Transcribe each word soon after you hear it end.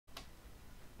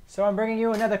So I'm bringing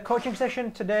you another coaching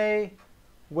session today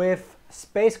with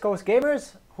Space Coast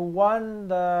Gamers, who won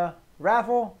the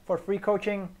raffle for free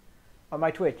coaching on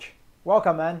my Twitch.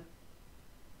 Welcome, man.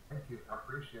 Thank you. I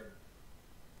appreciate it.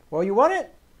 Well, you won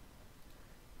it?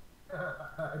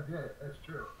 I did. That's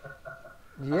true.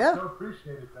 Yeah. I still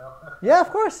appreciate it, though. Yeah, of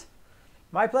course.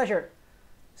 My pleasure.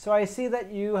 So I see that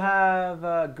you have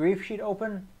a grief sheet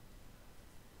open.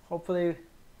 Hopefully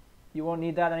you won't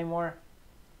need that anymore.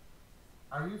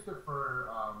 I use it for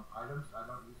items. I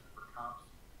don't use it for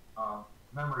comps.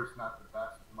 Memory's not the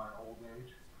best in my old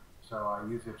age, so I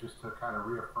use it just to kind of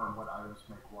reaffirm what items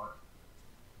make what.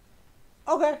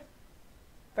 Okay.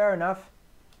 Fair enough.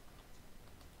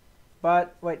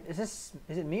 But wait, is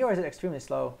it me or is it extremely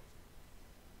slow?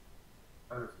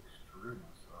 That is extremely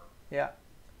slow. Yeah.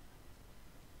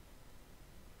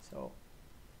 So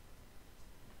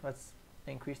let's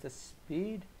increase the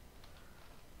speed.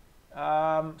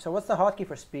 So what's the hotkey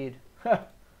for speed? I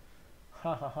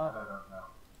don't know.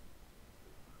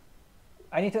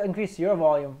 I need to increase your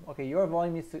volume. Okay, your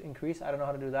volume needs to increase. I don't know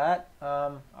how to do that.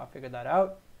 I'll figure that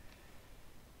out.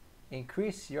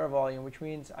 Increase your volume, which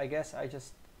means I guess I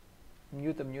just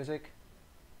mute the music.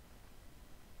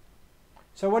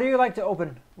 So what do you like to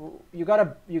open? You got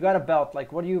a belt.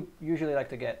 Like, what do you usually like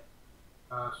to get?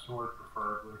 Sword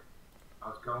preferably. I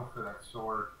was going for that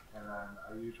sword, and then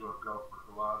I usually would go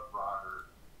for glove, rod, or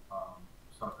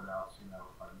something else. You know,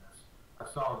 if I miss. I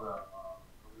saw the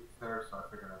release there, so I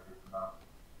figured I'd pick them up.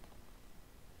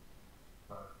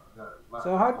 But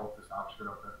So how? Hold this option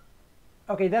open.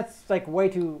 Okay, that's like way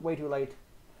too late.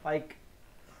 Like,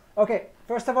 okay,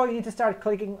 first of all, you need to start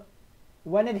clicking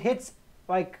when it hits,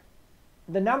 like,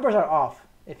 the numbers are off.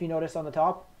 If you notice on the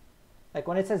top, like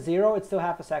when it says 0, it's still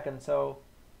half a second. So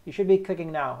you should be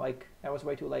clicking now. Like, that was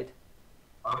way too late.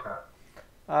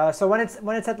 Okay. So when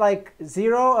it's at like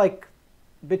 0, like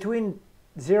between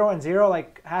 0 and 0,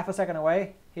 like half a second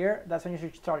away here, that's when you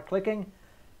should start clicking,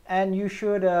 and you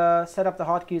should set up the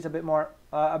hotkeys a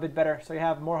bit better, so you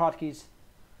have more hotkeys.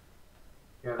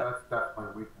 Yeah, that's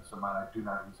definitely a weakness of mine. I do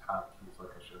not use hotkeys like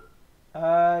I should.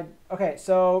 Okay,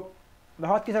 so the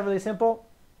hotkeys are really simple.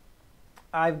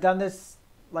 I've done this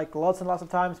like lots and lots of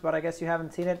times, but I guess you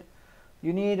haven't seen it.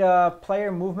 You need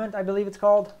player movement, I believe it's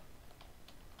called.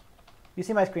 You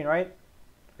see my screen, right?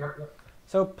 Yep.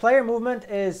 So player movement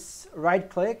is right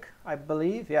click, I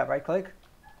believe. Yeah, right click.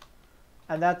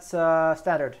 And that's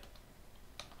standard.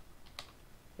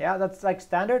 Yeah, that's like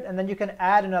standard, and then you can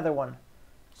add another one.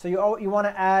 So you want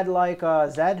to add like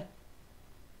Z,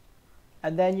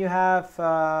 and then you have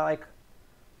like,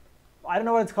 I don't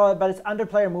know what it's called, but it's under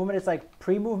player movement. It's like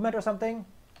pre-movement or something,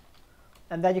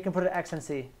 and then you can put an X and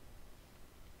C.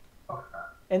 Okay.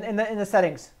 In the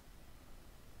settings.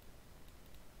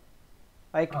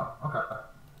 Like, okay.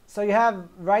 So you have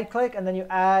right click, and then you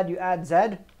add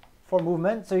Z for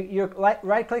movement. So you're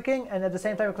right clicking, and at the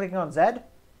same time you're clicking on Z,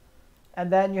 and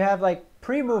then you have like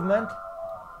pre-movement,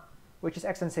 which is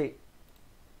X and C.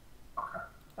 Okay.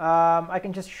 I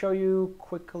can just show you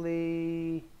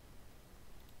quickly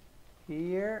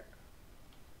here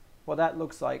what that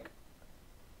looks like,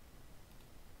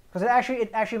 because it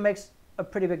actually makes a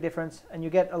pretty big difference, and you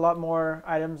get a lot more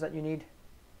items that you need.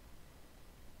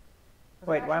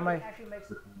 Wait, why am I? It actually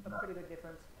makes a pretty big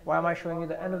difference. Why am I showing you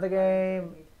the end of the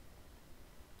game?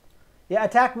 Yeah,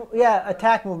 attack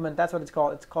movement. That's what it's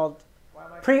called. It's called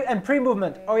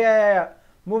pre-movement. Oh yeah.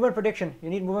 Movement prediction. You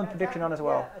need movement prediction on as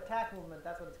well. Yeah, attack movement.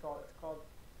 That's what it's called. It's called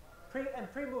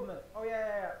pre-movement. Oh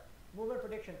yeah. Movement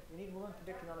prediction. You need movement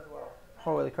prediction on as well.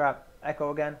 Holy crap!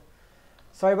 Echo again.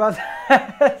 Sorry about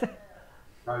that.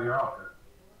 No, you're all good.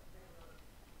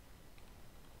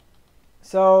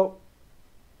 So,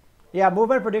 yeah,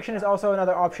 movement prediction is also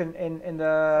another option in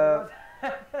the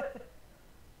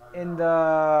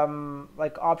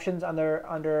like options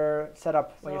under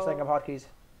setup when you're setting up hotkeys.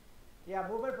 Yeah,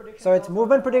 movement prediction. So it's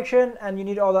movement prediction, and you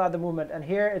need all the other movement. And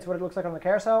here it's what it looks like on the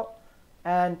carousel,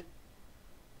 and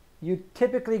you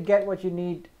typically get what you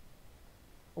need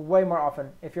way more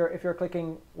often if you're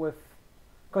clicking with,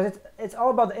 because it's all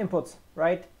about the inputs,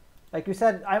 right? Like you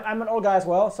said, I'm an old guy as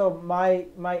well, so my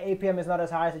APM is not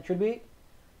as high as it should be.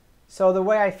 So the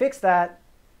way I fix that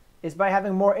is by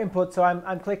having more input. So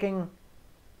I'm clicking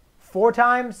 4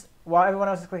 times while everyone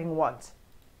else is clicking once.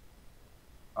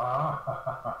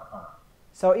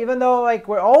 So even though like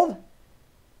we're old,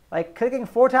 like clicking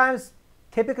 4 times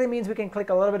typically means we can click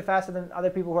a little bit faster than other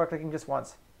people who are clicking just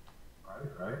once.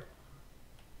 Right.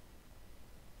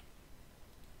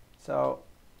 So,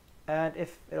 and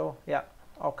if it'll, yeah.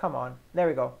 Oh, come on. There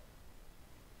we go.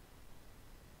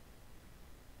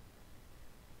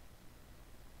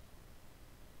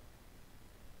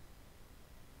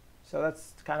 So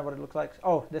that's kind of what it looks like.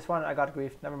 Oh, this one I got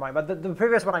grief. Never mind. But the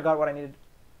previous one I got what I needed.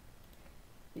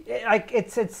 Like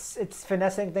it's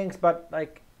finessing things, but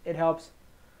like it helps.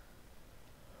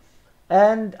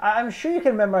 And I'm sure you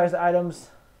can memorize the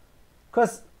items,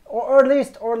 cause or at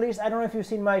least I don't know if you've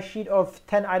seen my sheet of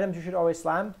 10 items you should always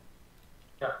slam.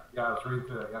 Yeah, I was reading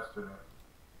through that yesterday.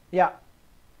 Yeah.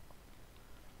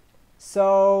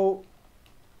 So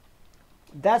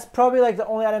that's probably like the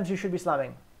only items you should be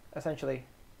slamming, essentially.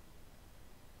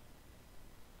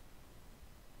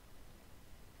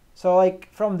 So like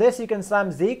from this you can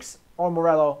slam Zeke's or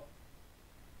Morello.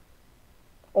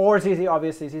 Or ZZ,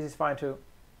 obviously. ZZ's fine too.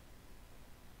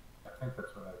 I think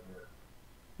that's what I did.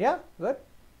 Yeah, good.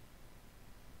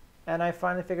 And I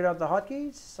finally figured out the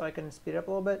hotkeys, so I can speed up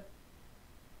a little bit.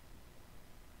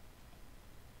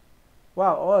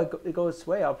 Wow, oh, it goes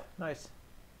way up. Nice.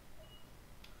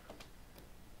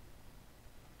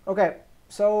 Okay,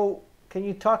 so can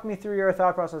you talk me through your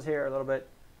thought process here a little bit?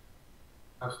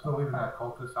 I'm still leaving that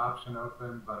cultist option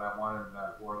open, but I wanted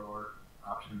that warlord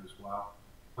option as well.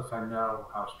 Plus, I know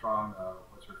how strong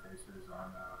what's her face is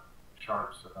on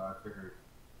sharp, so I figured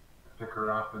I'd pick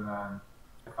her up, and then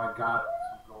if I got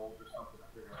some gold or something, I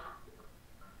figured I'd pick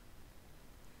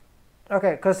up.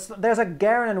 Okay, because there's a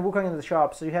Garen and Wukong in the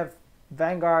shop, so you have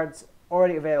Vanguards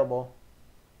already available.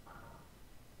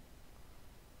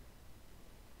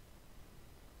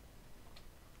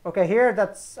 Okay, here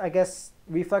that's, I guess,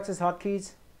 reflexes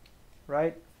hotkeys,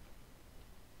 right?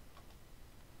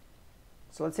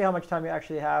 So let's see how much time you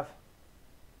actually have.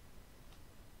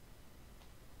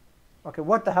 Okay,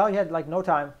 what the hell? You had like no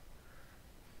time.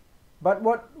 But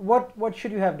what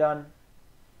should you have done?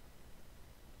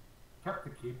 Kept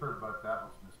the keeper, but that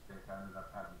was a mistake. I ended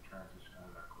up having to transition out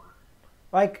of that quick.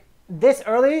 Like this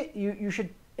early, you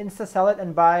should insta sell it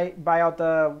and buy out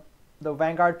the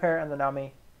Vanguard pair and the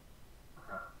Nami.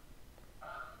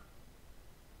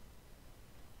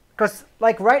 Because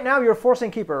like right now you're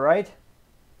forcing keeper, right?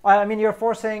 I mean you're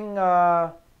forcing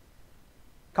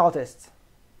cultists.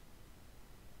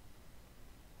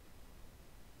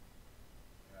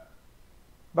 Yeah.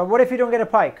 But what if you don't get a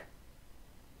pike?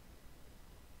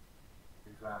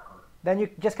 Exactly. Then you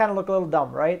just kind of look a little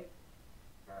dumb, right?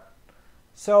 Yeah.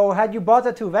 So had you bought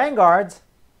the 2 Vanguards,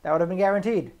 that would have been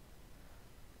guaranteed.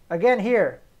 Again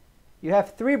here, you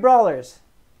have 3 brawlers.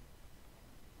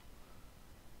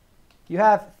 You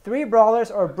have 3 brawlers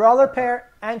or brawler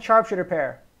pair and sharpshooter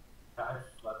pair. I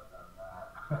slept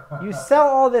on that. You sell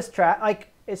all this trash. Like,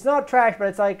 it's not trash, but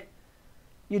it's like,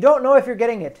 you don't know if you're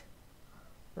getting it.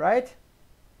 Right?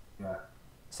 Yeah.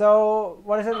 So,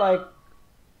 what is it like?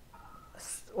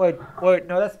 Wait,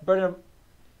 no, that's burden.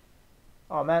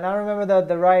 Oh man, I don't remember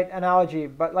the right analogy,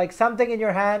 but like something in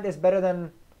your hand is better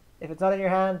than if it's not in your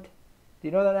hand. Do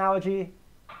you know the analogy?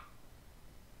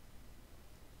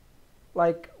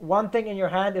 Like one thing in your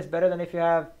hand is better than if you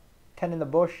have 10 in the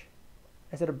bush.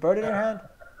 Is it a bird in your hand?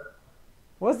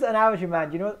 What's the analogy, man?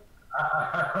 Do you know?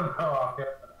 I don't know. I got what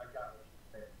you're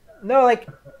saying. No, like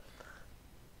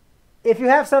if you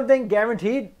have something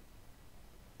guaranteed,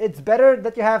 it's better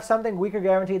that you have something weaker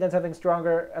guaranteed than something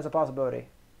stronger as a possibility.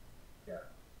 Yeah.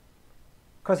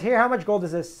 Because here, how much gold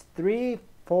is this? 3,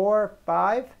 4,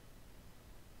 5.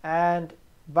 And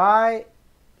buy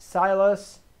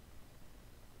Silas.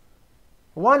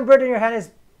 1 bird in your hand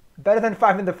is better than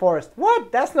 5 in the forest.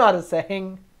 What? That's not a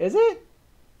saying, is it?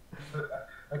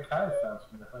 That kind of sounds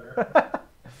familiar.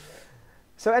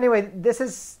 So anyway, this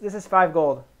is 5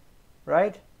 gold,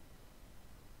 right?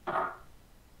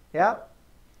 Yeah.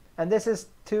 And this is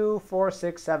 2, 4,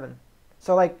 6, 7.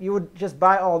 So like you would just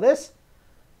buy all this,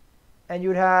 and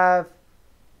you'd have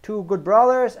 2 good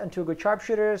brawlers and 2 good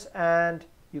sharpshooters, and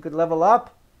you could level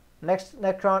up next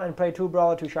round and play 2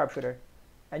 brawler, 2 sharpshooter,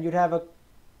 and you'd have a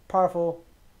powerful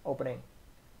opening.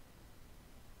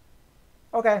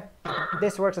 Okay,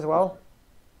 this works as well.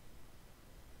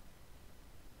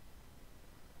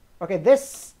 Okay,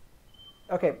 this.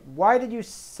 Okay, why did you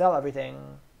sell everything?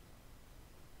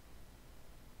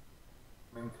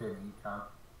 Maintaining econ.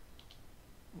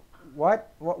 What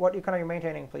econ are you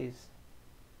maintaining, please?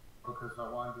 Because I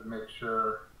wanted to make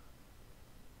sure.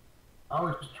 I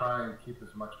always try and keep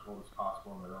as much gold as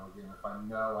possible in the early game if I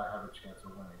know I have a chance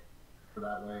of winning. So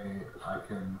that way I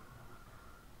can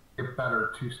get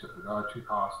better 2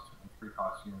 cost and 3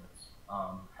 cost units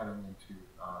heading into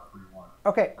 3-1.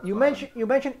 Okay, you mentioned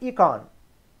econ.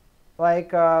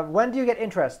 Like when do you get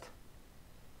interest?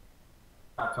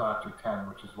 Not until after 10,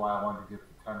 which is why I wanted to get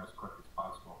to 10 as quick as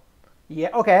possible.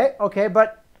 Yeah. Okay,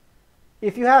 but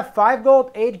if you have 5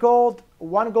 gold, 8 gold,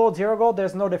 1 gold, 0 gold,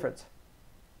 there's no difference.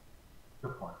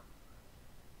 Good point.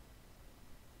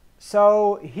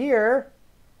 So here,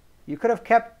 you could have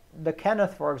kept the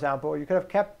Kenneth, for example, or you could have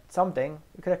kept something.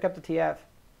 You could have kept the TF.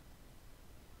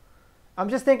 I'm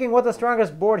just thinking what the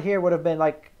strongest board here would have been.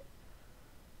 Like,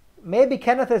 maybe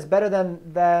Kenneth is better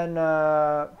than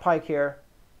Pike here.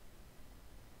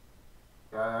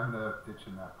 Yeah, I ended up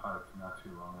ditching that Pike not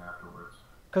too long afterwards.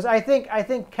 Because I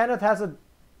think Kenneth has a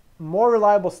more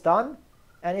reliable stun,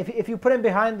 and if you put him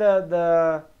behind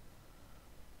the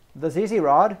ZZ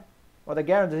Rod or the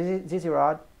Garen ZZ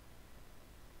Rod,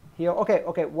 he'll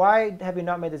okay. Why have you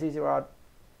not made the ZZ Rod?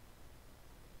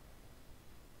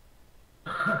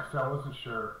 So I wasn't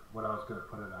sure what I was going to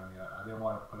put it on yet. I didn't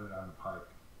want to put it on the Pike.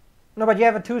 No, but you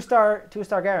have a two-star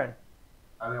Garen.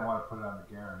 I didn't want to put it on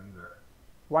the Garen either.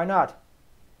 Why not?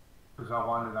 Because I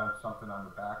wanted on something on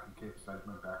the back in case I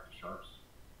went back to sharps.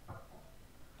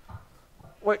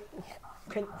 Wait,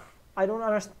 I don't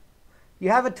understand. You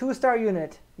have a 2-star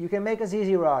unit. You can make a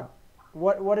ZZ Rod.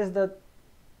 What is the?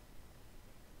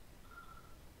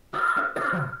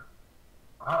 I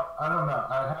don't know.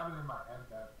 I have it in my head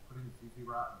that putting ZZ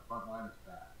Rod in the front line is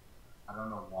bad. I don't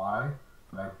know why,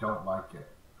 but I don't like it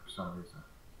for some reason.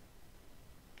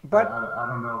 But I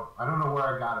don't know. I don't know where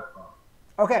I got it from.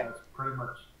 Okay. That's pretty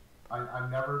much. I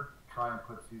never try and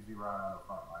put ZZ Rod on the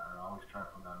front line. I always try and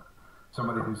put on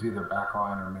somebody who's either back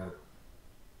line or mid.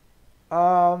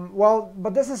 Well,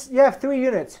 but this is, you have 3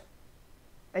 units,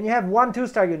 and you have 1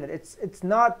 2-star unit. It's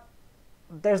not,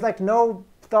 there's like no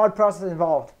thought process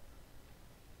involved.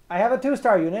 I have a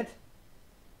 2-star unit.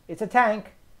 It's a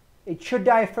tank. It should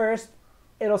die first.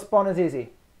 It'll spawn as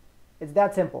easy. It's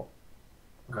that simple.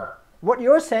 Okay. What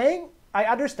you're saying, I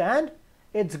understand.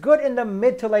 It's good in the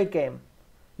mid to late game.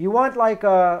 You want like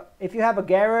if you have a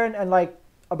Garen and like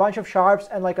a bunch of sharps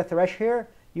and like a Thresh here,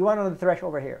 you want another Thresh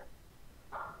over here.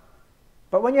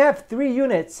 But when you have 3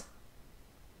 units,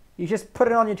 you just put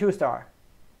it on your 2-star.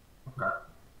 Okay.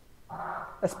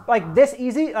 It's like this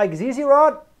easy, like ZZ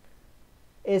Rod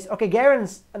is, okay,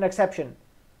 Garen's an exception.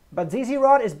 But ZZ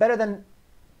Rod is better than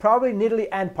probably Nidalee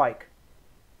and Pike.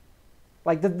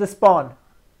 Like the spawn.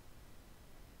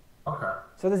 Okay.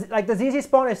 So this, like the ZZ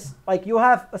spawn is like you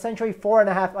have essentially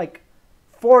 4.5, like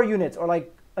 4 units or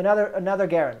like another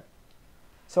Garen.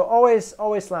 So always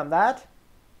slam that.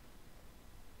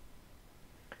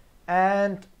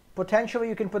 And potentially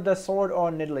you can put the sword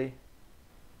on Nidalee.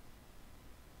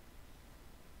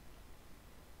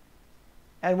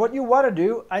 And what you want to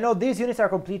do, I know these units are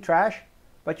complete trash,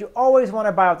 but you always want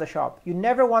to buy out the shop. You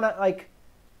never want to, like,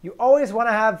 you always want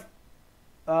to have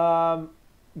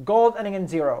gold ending in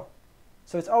 0.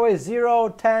 So it's always 0,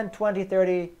 10, 20,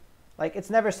 30. Like, it's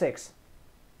never 6.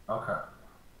 Okay.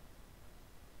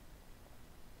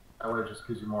 That way it just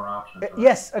gives you more options. Right?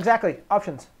 Yes, exactly.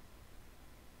 Options.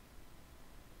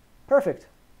 Perfect.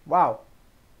 Wow.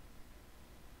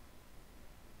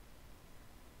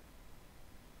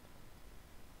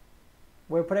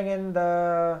 We're putting in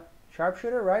the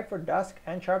sharpshooter, right? For dusk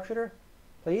and sharpshooter.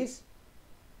 Please?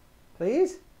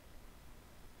 Please?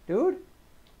 Dude?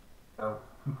 No.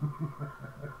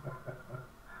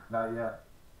 Not yet.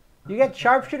 You get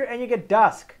sharpshooter and you get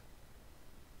dusk.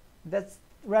 That's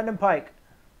random Pike.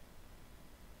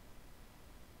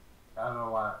 I don't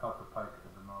know why I thought the Pike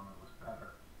at the moment was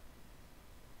better.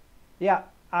 Yeah,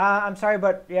 I'm sorry,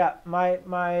 but yeah, my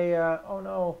oh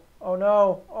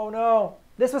no.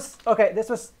 This was, okay, this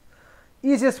was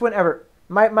easiest win ever.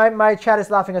 My chat is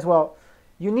laughing as well.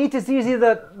 You need to ZZ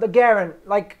the Garen.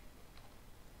 Like,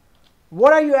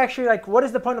 what are you actually, like, what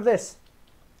is the point of this?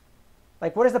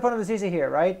 Like, what is the point of the ZZ here,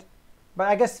 right? But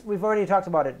I guess we've already talked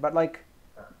about it, but like,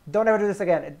 don't ever do this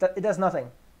again. It does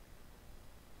nothing.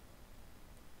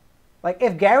 Like,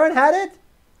 if Garen had it,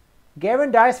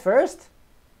 Garen dies first,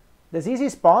 the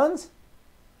ZZ spawns,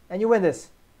 and you win this.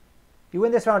 You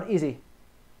win this round easy.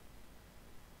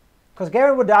 Because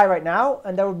Garen would die right now,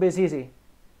 and that would be ZZ. Yeah.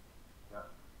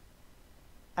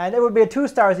 And it would be a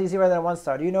 2-star ZZ rather than a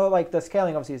 1-star. Do you know, like, the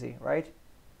scaling of ZZ, right?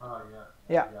 Oh, yeah.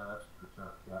 Yeah. Yeah, that's true.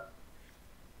 Yeah.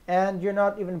 And you're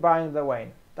not even buying the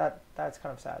Wayne. That's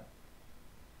kind of sad.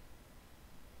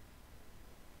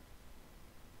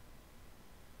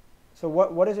 So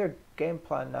what is your game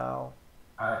plan now?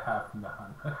 I have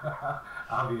none.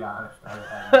 I'll be honest. I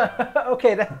have none.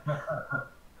 Okay,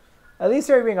 at least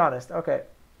you're being honest. Okay.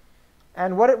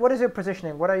 And what is your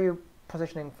positioning? What are you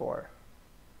positioning for?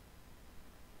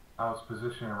 I was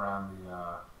positioning around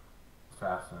the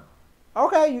assassin.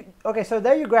 Okay, okay. So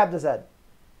there you grab the Zed.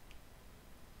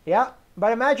 Yeah,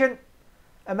 but imagine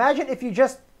if you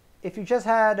just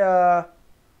had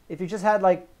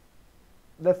like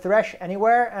the Thresh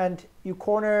anywhere and you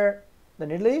corner the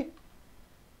Nidalee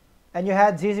and you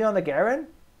had ZZ on the Garen,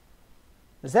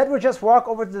 Zed would just walk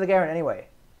over to the Garen anyway.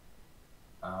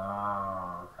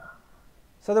 Oh, okay.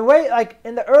 So the way, like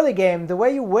in the early game, the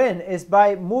way you win is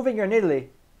by moving your Nidalee.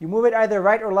 You move it either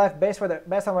right or left based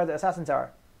on where the assassins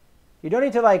are. You don't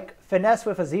need to like finesse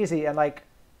with a ZZ and like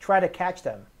try to catch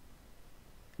them.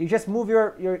 You just move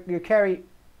your carry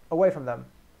away from them.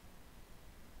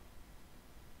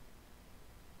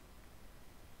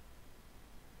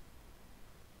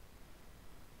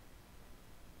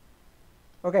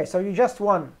 Okay, so you just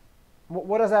won.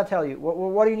 What does that tell you?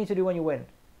 What do you need to do when you win?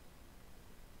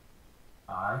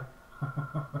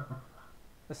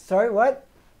 Sorry, what?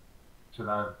 Should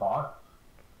I have bought?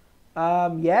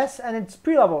 Yes, and it's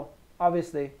pre-level,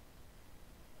 obviously.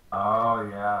 Oh,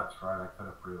 yeah, that's right. I could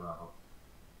have pre-leveled.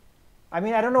 I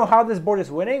mean, I don't know how this board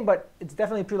is winning, but it's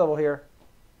definitely pre-level here.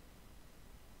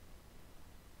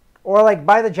 Or like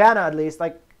buy the Janna at least.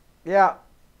 Like, yeah.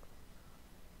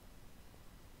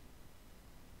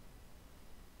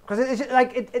 Because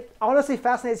it honestly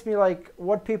fascinates me like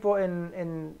what people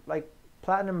in like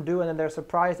Platinum do, and then they're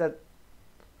surprised that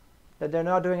they're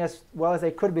not doing as well as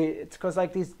they could be. It's because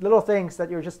like these little things that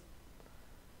you're just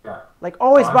like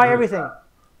always buy everything.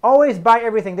 Always buy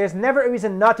everything. There's never a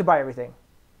reason not to buy everything.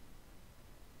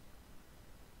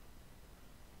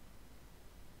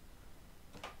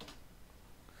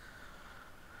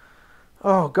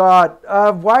 Oh God!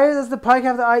 Why does the Pike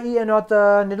have the IE and not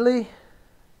the Nidalee?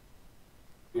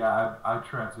 Yeah, I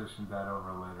transitioned that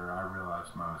over later. I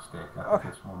realized my mistake. I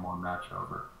think it's one more match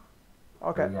over.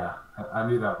 Okay. But yeah, I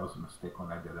knew that was a mistake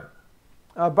when I did it.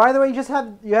 By the way, you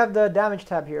have the damage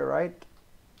tab here, right?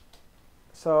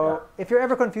 So if you're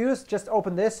ever confused, just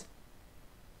open this,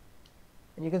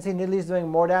 and you can see Nidalee's doing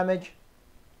more damage.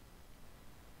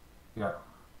 Yeah.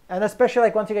 And especially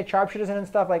like once you get sharpshooters in and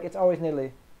stuff, like it's always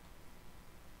Nidalee.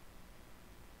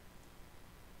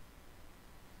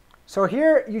 So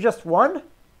here you just won.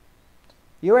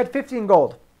 You're at 15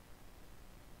 gold.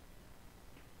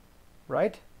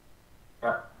 Right?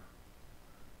 Yeah.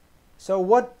 So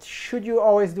what should you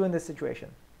always do in this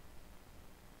situation?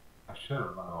 I should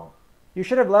have leveled. You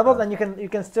should have leveled, and you can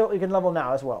level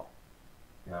now as well.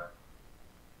 Yeah.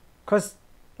 Because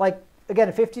like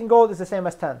again, 15 gold is the same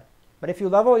as 10. But if you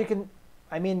level, you can,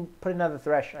 I mean, put another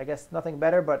thresh. I guess nothing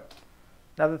better, but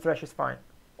another thresh is fine.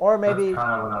 Or maybe. That's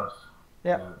kind of what I was.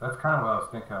 Yeah. That's kind of what I was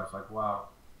thinking. I was like, wow,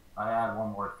 I add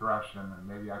one more thresh and then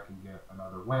maybe I can get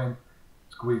another win,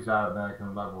 squeeze out, and then I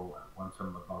can level once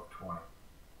I'm above 20.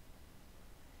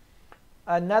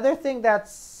 Another thing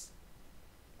that's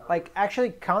like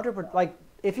actually like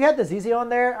if you had the ZZ on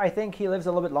there, I think he lives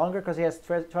a little bit longer because he has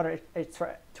 200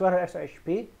 extra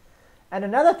HP. And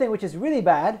another thing which is really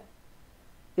bad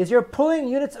is you're pulling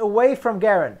units away from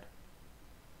Garen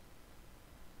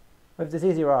with the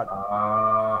ZZ rod.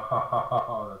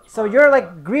 So you're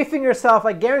like griefing yourself.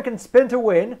 Like Garen can spin to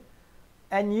win,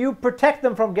 and you protect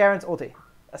them from Garen's ulti,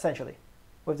 essentially,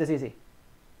 with the ZZ.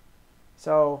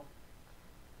 So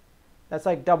that's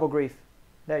like double grief.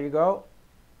 There you go.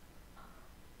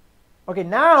 Okay,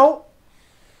 now,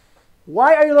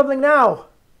 why are you leveling now?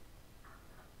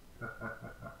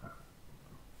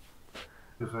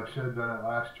 Because I should have done it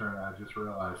last turn. I just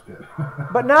realized it.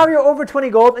 But now you're over 20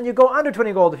 gold, and you go under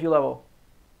 20 gold if you level.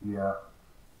 Yeah.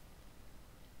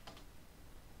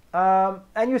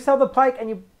 And you sell the Pike,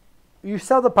 and you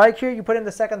sell the Pike here. You put in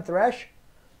the second thresh,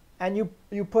 and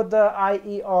you put the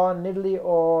IE on Nidalee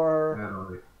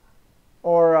or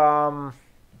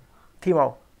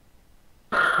Teemo.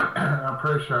 I'm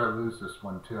pretty sure I lose this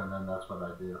one too, and then that's what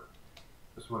I do.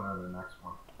 This one or the next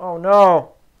one. Oh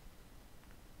no!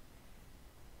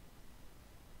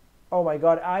 Oh my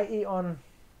God! IE on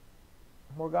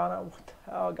Morgana. What the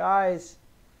hell, guys?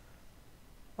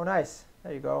 Oh, nice.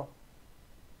 There you go.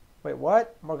 Wait,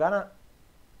 what? Morgana?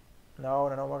 No,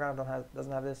 Morgana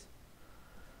doesn't have this.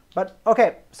 But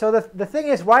okay, so the thing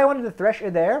is, why I wanted the Thresh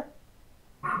there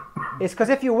is because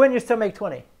if you win, you still make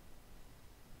 20.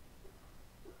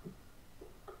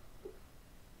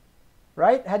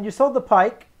 Right? Had you sold the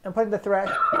Pike and put in the Thresh,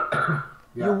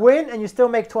 you win and you still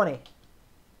make 20.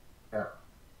 Yeah.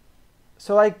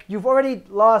 So like you've already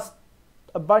lost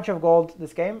a bunch of gold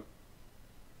this game,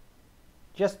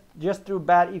 just through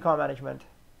bad econ management.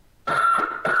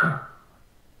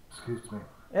 Excuse me.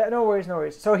 Yeah, no worries, no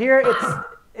worries. So here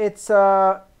it's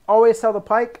always sell the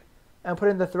Pike and put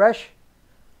in the Thresh,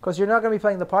 because you're not going to be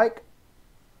playing the Pike.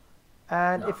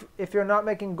 And no. if you're not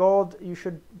making gold, you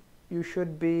should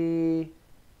be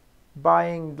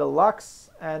buying the Lux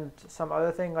and some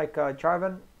other thing like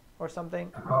Jarvan or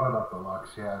something. I thought about the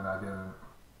Lux, yeah, and I didn't.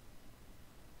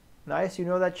 Nice, you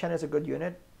know that Chen is a good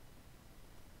unit.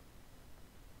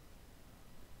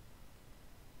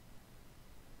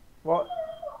 Well,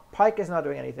 Pike is not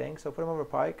doing anything, so put him over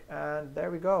Pike, and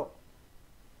there we go.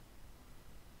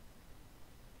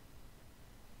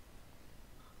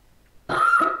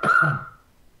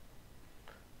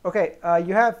 Okay,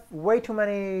 you have way too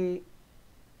many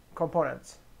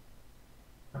components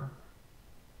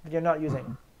that you're not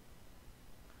using.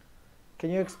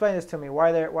 Can you explain this to me?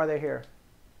 Why they're here?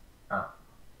 I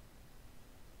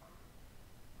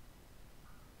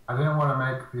didn't want to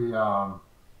make the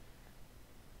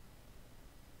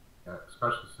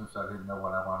especially since I didn't know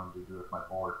what I wanted to do with my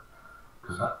board,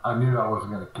 because I knew I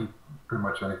wasn't going to keep pretty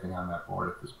much anything on that board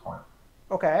at this point.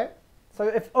 Okay,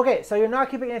 so you're not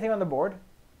keeping anything on the board.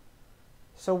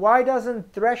 So why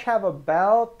doesn't Thresh have a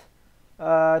belt,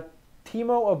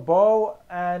 Teemo a bow,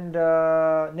 and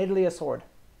Nidalee a sword?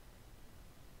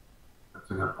 That's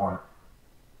a good point.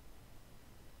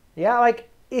 Yeah, like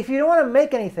if you don't want to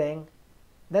make anything,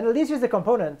 then at least use the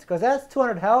components, because that's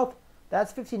 200 health,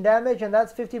 that's 15 damage, and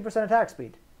that's 15% attack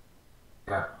speed.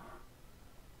 Yeah.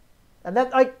 And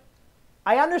that, like,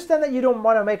 I understand that you don't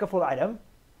want to make a full item.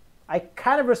 I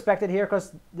kind of respect it here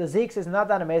because the Zeke's is not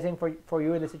that amazing for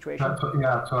you in this situation. That's what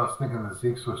I was thinking. The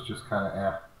Zeke's was just kind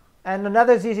of And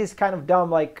another ZZ is kind of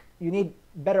dumb. Like, you need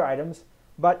better items,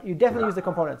 but you definitely use the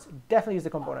components. Definitely use the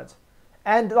components.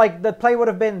 And like the play would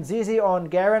have been ZZ on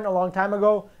Garen a long time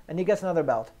ago, and he gets another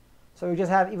belt. So you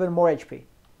just have even more HP.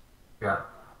 Yeah.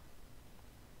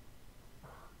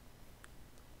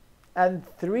 And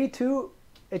 3-2,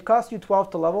 it costs you 12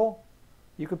 to level.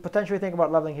 You could potentially think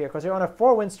about leveling here because you're on a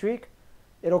 4-win streak.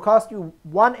 It'll cost you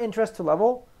 1 interest to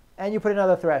level, and you put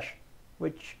another Thresh,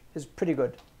 which is pretty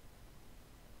good.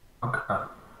 Okay.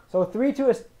 So 3-2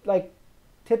 is like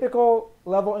typical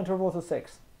level interval to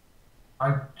 6.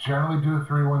 I generally do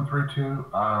 3-1,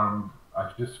 3-2.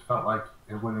 I just felt like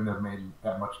it wouldn't have made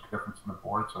that much difference in the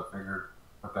board, so I figured,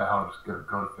 what the hell, just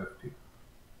go to 50.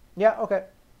 Yeah, okay.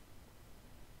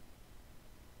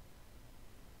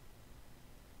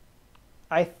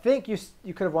 I think you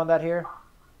could have won that here.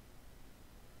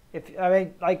 I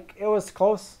mean, like, it was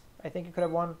close. I think you could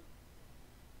have won.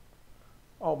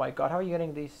 Oh my god, how are you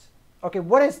getting these? Okay,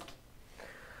 what is...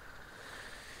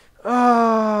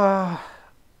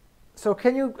 So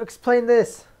can you explain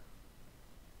this?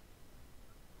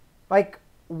 Like,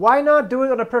 why not do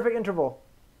it on a perfect interval?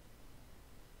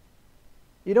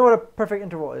 You know what a perfect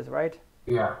interval is, right?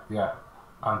 Yeah,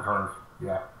 on curve,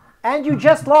 yeah. And you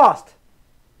just lost.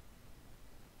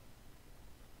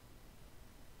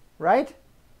 Right?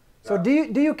 So do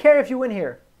you care if you win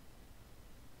here?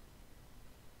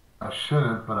 I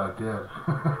shouldn't, but I did.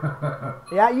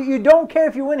 Yeah, you don't care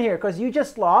if you win here because you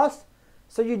just lost.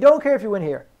 So you don't care if you win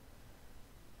here.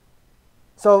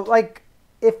 So like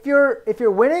if you're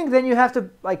winning, then you have to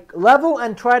like level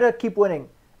and try to keep winning.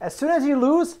 As soon as you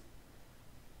lose,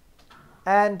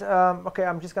 and okay,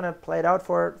 I'm just gonna play it out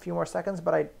for a few more seconds,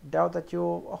 but I doubt that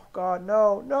you'll. Oh God,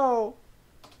 no!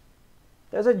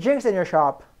 There's a Jinx in your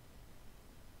shop.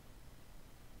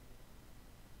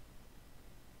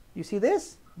 You see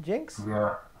this? Jinx?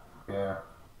 Yeah.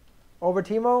 Over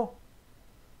Teemo?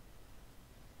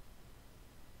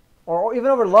 Or even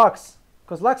over Lux.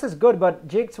 Because Lux is good, but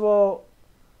Jinx will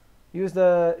use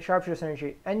the Sharpshooter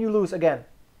synergy. And you lose again.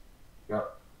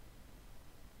 Yep.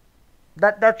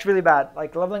 That's really bad.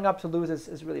 Like, leveling up to lose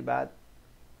is really bad.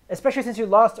 Especially since you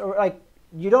lost, or like,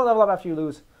 you don't level up after you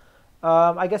lose.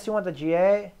 I guess you want the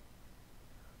GA.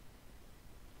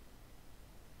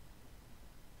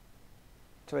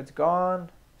 So it's gone.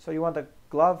 So you want the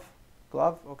glove?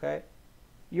 Glove, okay.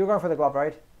 You're going for the glove,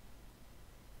 right?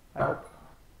 I hope.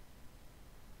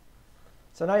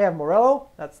 So now you have Morello.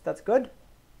 That's good.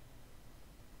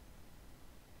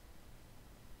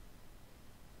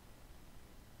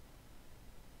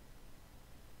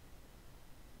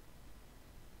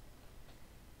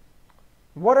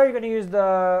 What are you going to use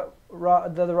the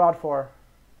rod for?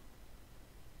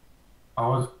 I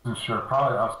wasn't sure.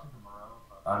 Probably I was thinking Morello,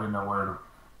 but I didn't know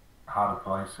how to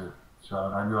place it. So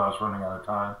I knew I was running out of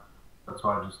time. That's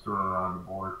why I just threw it around the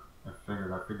board. I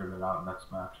figured it out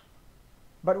next match.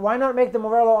 But why not make the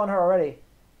Morello on her already?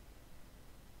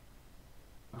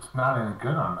 It's not any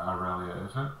good on Aurelia,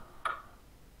 is it?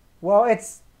 Well,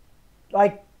 it's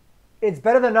like it's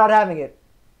better than not having it.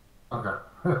 Okay.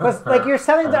 Because like you're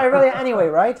selling the Aurelia anyway,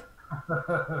 right?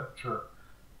 Sure.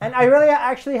 And Aurelia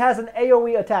actually has an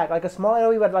AoE attack, like a small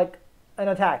AoE, but like an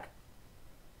attack.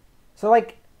 So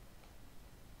like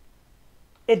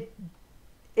it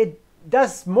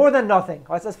does more than nothing.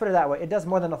 Let's put it that way. It does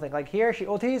more than nothing. Like here, she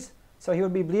ultis, so he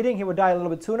would be bleeding. He would die a little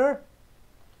bit sooner.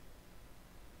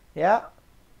 Yeah.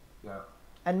 Yeah.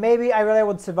 And maybe Aurelia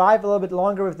would survive a little bit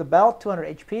longer with the belt,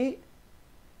 200 HP.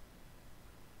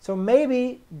 So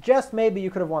maybe, just maybe,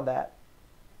 you could have won that.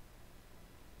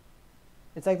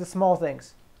 It's like the small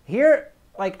things. Here,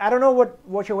 like, I don't know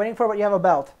what you're waiting for, but you have a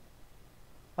belt.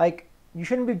 Like, you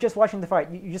shouldn't be just watching the fight.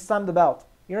 You just slam the belt.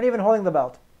 You're not even holding the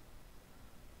belt.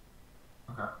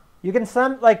 Okay. You can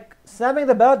slam, like, slamming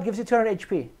the belt gives you 200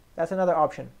 HP. That's another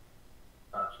option.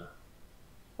 Gotcha.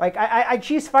 Like, I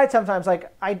cheese fight sometimes.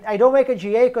 Like, I don't make a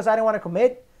GA because I don't want to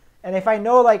commit. And if I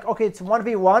know, like, okay, it's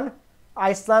 1v1,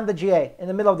 I slam the GA in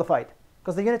the middle of the fight.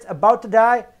 Because the unit's about to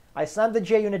die, I slam the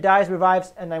GA, unit dies,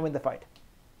 revives, and I win the fight.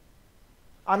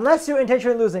 Unless you're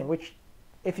intentionally losing, which,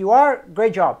 if you are,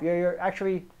 great job. You're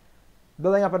actually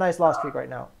building up a nice loss streak right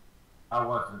now. I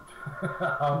wasn't.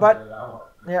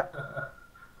 Yeah.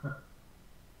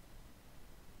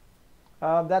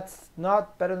 That's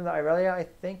not better than the Irelia, I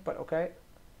think, but okay.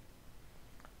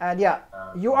 And yeah,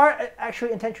 you are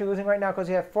actually intentionally losing right now because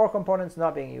you have 4 components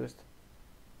not being used.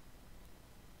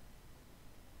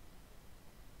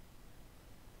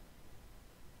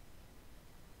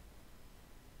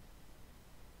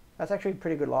 That's actually a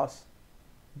pretty good loss.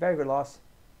 Very good loss.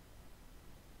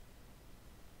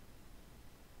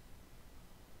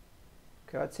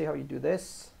 Okay, let's see how you do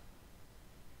this.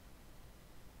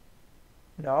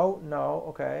 No,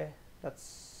 okay.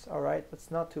 That's all right. That's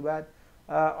not too bad.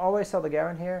 Always sell the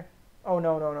Garen here. Oh,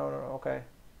 no, okay.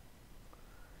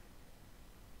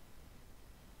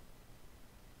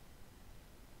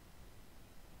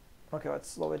 Okay, let's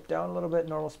slow it down a little bit,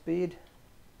 normal speed.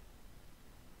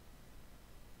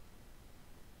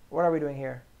 What are we doing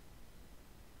here?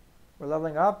 We're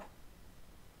leveling up.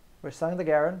 We're selling the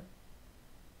Garen.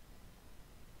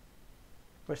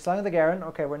 We're selling the Garen.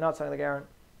 Okay, we're not selling the Garen.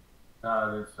 No,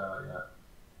 I didn't sell it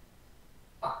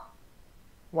yet.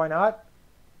 Why not?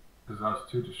 Because I was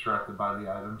too distracted by the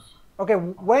items. Okay,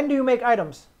 when do you make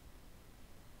items?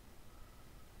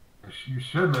 You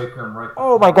should make them right.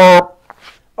 Oh my god.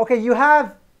 Okay, you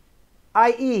have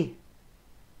IE.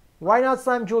 Why not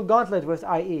slam Jewel Gauntlet with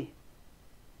IE?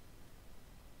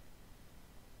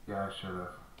 Yeah, I should have.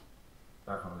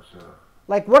 Definitely should have.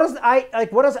 Like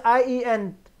what does IE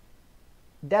and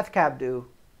Death Cap do?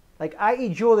 Like IE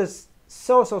Jewel is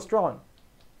so strong.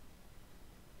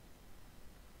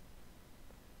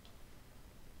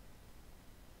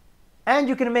 And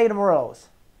you can make them Morellos.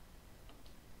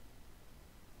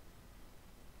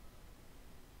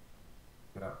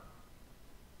 Yeah.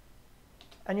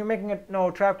 And you're making it,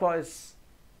 no, Trapclaw is,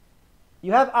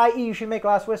 you have IE, you should make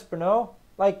Last Whisper, no?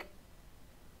 Like,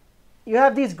 you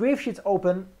have these grief sheets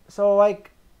open, so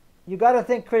like, you gotta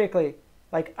think critically.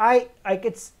 Like,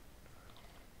 it's,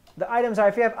 the items are,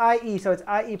 if you have IE, so it's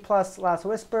IE plus Last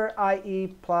Whisper,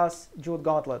 IE plus Jeweled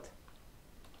Gauntlet.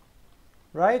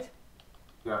 Right?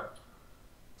 Yeah.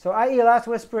 So IE Last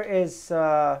Whisper is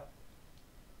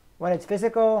when it's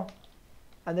physical,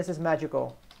 and this is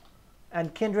magical.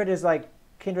 And Kindred is like,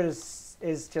 Kindred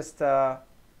is just,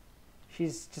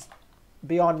 she's just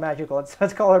beyond magical.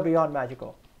 Let's call her beyond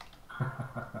magical.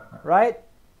 Right?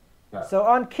 Yeah. So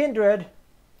on Kindred,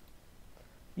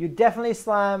 you definitely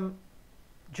slam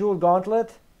Jewel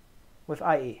Gauntlet with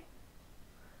IE.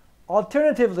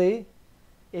 Alternatively,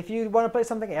 if you want to play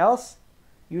something else,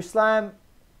 you slam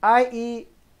IE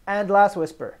and Last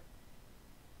Whisper.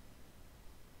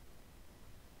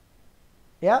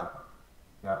 Yeah?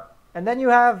 Yeah. And then you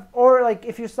have, or like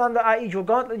if you slam the IE Jewel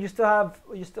Gauntlet, you still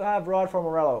have Rod for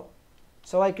Morello.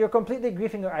 So like you're completely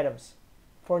griefing your items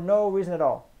for no reason at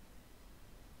all.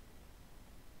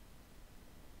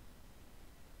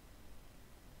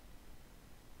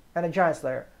 And a Giant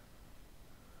Slayer.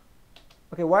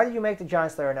 Okay, why do you make the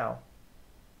Giant Slayer now?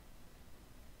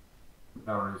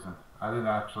 No reason. I didn't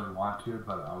actually want to,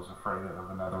 but I was afraid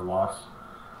of another loss,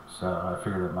 so I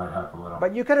figured it might help a little.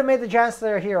 But you could have made the Giant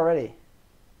Slayer here already,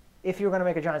 if you were going to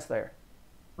make a Giant Slayer.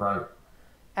 Right.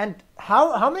 And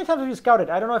how many times have you scouted?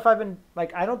 I don't know if I've been,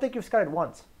 like, I don't think you've scouted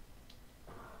once.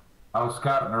 I was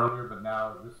scouting earlier, but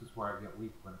now this is where I get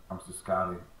weak when it comes to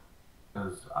scouting.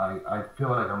 Because I feel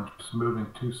like I'm just moving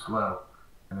too slow,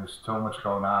 and there's so much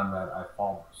going on that I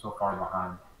fall so far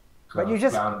behind. So but you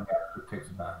just scouting actually takes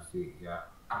a back seat, yeah.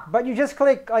 But you just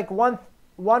click like 1,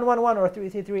 1, 1, 1 or 3,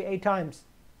 3, 3, 8 times.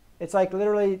 It's like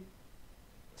literally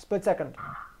split second.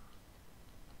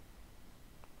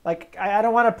 Like I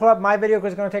don't want to pull up my video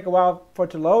because it's going to take a while for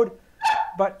it to load,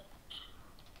 but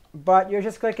you're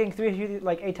just clicking 3,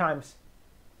 like 8 times.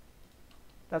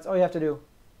 That's all you have to do.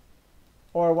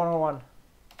 Or 1 on 1.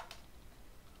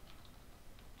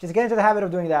 Just get into the habit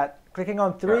of doing that. Clicking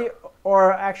on 3,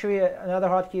 or actually another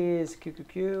hotkey is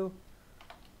QQQ,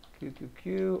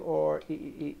 QQQ, or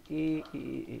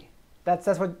E. That's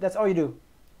all you do.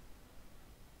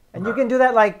 And you can do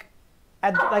that like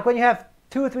like when you have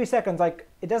 2 or 3 seconds, like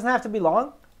it doesn't have to be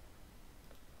long,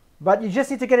 but you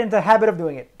just need to get into the habit of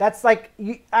doing it. That's like,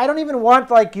 I don't even want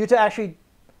like you to actually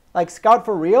like scout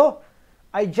for real.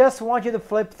 I just want you to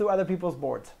flip through other people's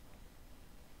boards.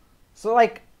 So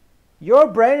like your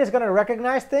brain is going to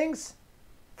recognize things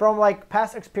from like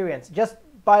past experience just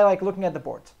by like looking at the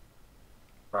boards.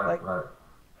 Right, like, right.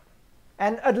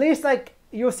 And at least like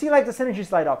you'll see like the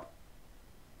synergies light up.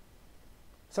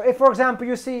 So if, for example,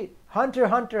 you see Hunter,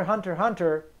 Hunter, Hunter,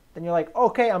 Hunter, then you're like,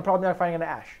 okay, I'm probably not fighting an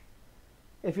Ash.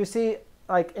 If you see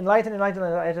like Enlighten, Enlighten,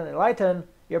 Enlighten, Enlighten,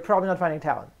 you're probably not fighting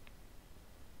Talon.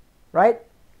 Right?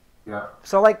 Yeah.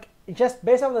 So like just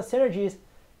based on the synergies,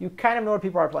 you kind of know what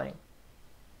people are playing.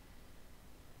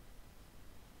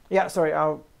 Yeah, sorry,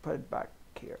 I'll put it back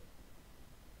here.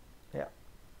 Yeah.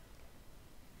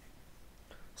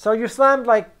 So you slammed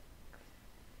like,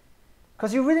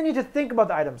 because you really need to think about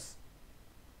the items.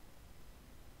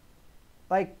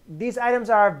 Like these items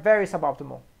are very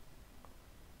suboptimal.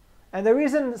 And the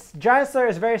reason Giant Slayer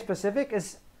is very specific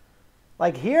is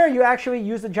like here you actually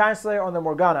use the Giant Slayer on the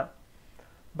Morgana.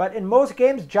 But in most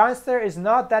games, Giant Slayer is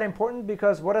not that important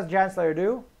because what does Giant Slayer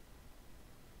do?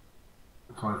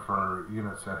 It's only for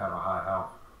units that have a high health.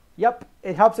 Yep,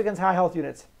 it helps against high health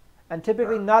units. And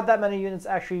typically not that many units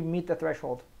actually meet the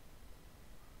threshold.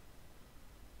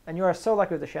 And you are so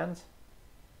lucky with the Shens.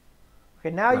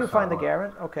 Okay, now you find the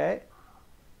Garen. Okay.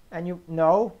 And you,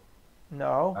 no.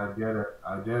 I did it.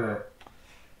 I did it.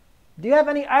 Do you have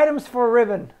any items for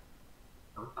Riven?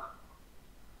 Nope.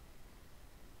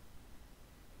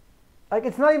 Like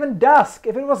it's not even Dusk.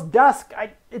 If it was Dusk,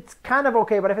 it's kind of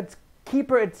okay. But if it's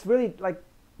Keeper, it's really like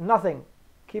nothing.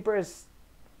 Keeper is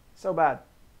so bad.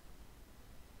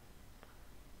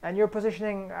 And your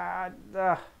positioning,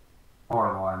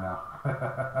 horrible, I know.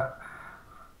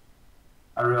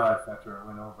 I realized after it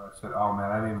went over, I said, oh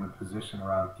man, I didn't even position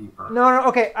around Keeper. No,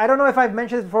 okay. I don't know if I've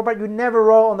mentioned this before, but you never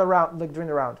roll on the round, like during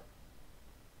the round.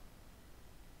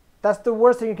 That's the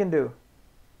worst thing you can do.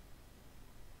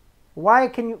 Why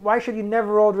should you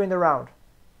never roll during the round?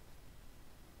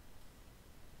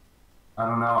 I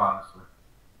don't know, honestly.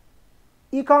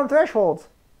 Econ thresholds.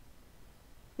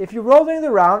 If you roll during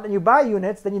the round and you buy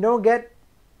units, then you don't get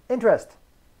interest.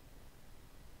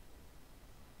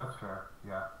 That's fair,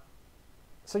 yeah.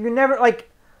 So you never,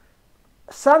 like,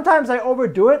 sometimes I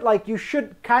overdo it. Like, you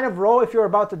should kind of roll if you're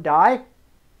about to die.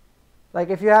 Like,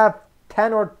 if you have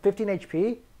 10 or 15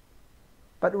 HP.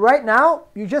 But right now,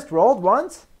 you just rolled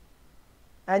once.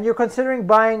 And you're considering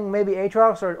buying maybe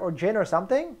Aatrox or Jhin or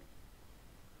something.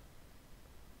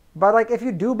 But, like, if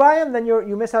you do buy them, then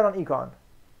you miss out on Econ.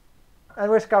 And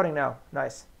we're scouting now.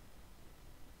 Nice.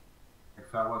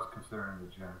 Because I was considering the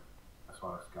Jhin. That's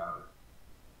why I scouted.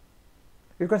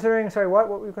 You're considering, sorry, what?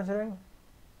 What were you considering?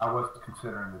 I was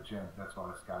considering the Jhin. That's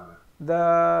why I scouted.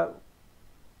 The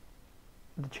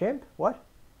chimp? What?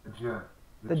 The Jhin.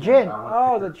 The Jhin.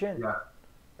 Oh, the Jhin. Yeah.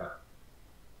 Yeah.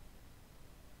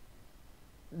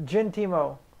 Jhin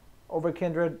Teemo over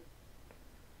Kindred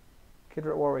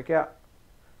Warwick, yeah.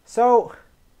 So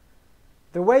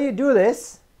the way you do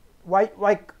this, why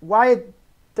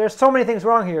there's so many things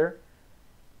wrong here,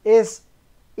 is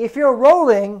if you're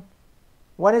rolling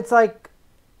when it's like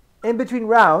in between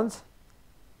rounds,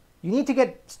 you need to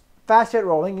get faster at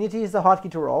rolling. You need to use the hotkey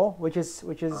to roll, which is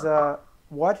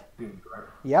what? Right?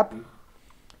 Yep.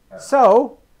 Yeah.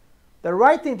 So the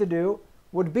right thing to do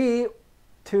would be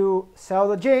to sell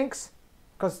the Jinx,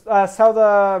 sell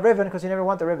the Riven because you never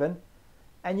want the Riven,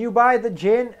 and you buy the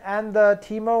Jhin and the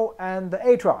Teemo and the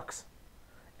Aatrox,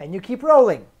 and you keep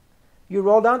rolling. You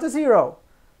roll down to 0.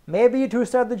 Maybe you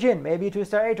 2-star the Jhin, maybe you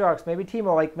 2-star Aatrox, maybe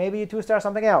Teemo, like maybe you 2-star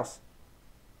something else.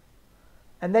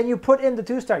 And then you put in the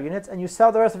 2-star units and you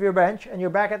sell the rest of your bench and you're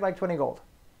back at like 20 gold.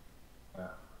 Yeah.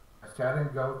 See, I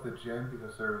didn't go with the Jhin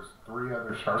because there's 3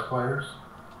 other shark players.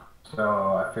 So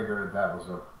I figured that was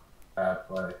a bad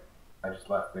play. I just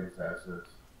left things as is.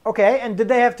 Okay, and did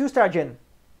they have 2-star Jhin?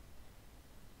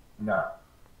 No.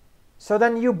 So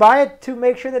then you buy it to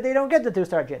make sure that they don't get the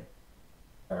 2-star Jhin.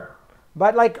 Fair.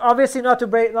 But like obviously not to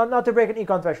break an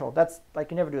econ threshold. That's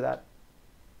like you never do that.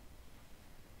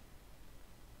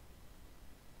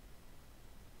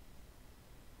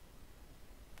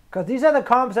 Because these are the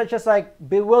comps that just like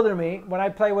bewilder me when I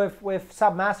play with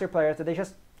sub-master players, that they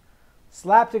just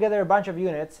slap together a bunch of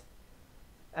units,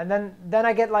 and then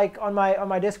I get like on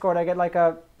my Discord I get like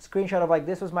a screenshot of like,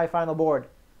 this was my final board.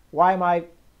 Why am I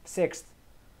 6th?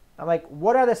 I'm like,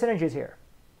 what are the synergies here?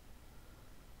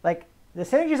 Like the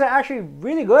synergies are actually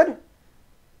really good.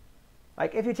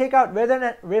 Like if you take out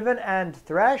Riven and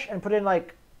Thresh and put in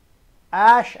like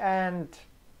Ashe and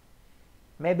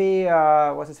maybe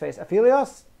what's his face,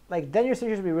 Aphelios, like then your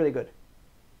synergies would be really good.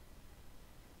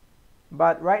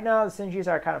 But right now the synergies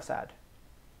are kind of sad.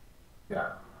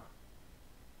 Yeah.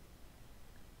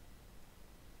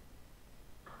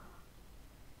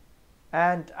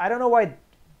 And I don't know why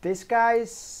this guy's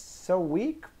so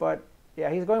weak, but yeah,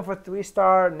 he's going for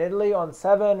 3-star Nidalee on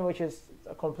 7, which is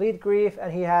a complete grief,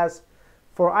 and he has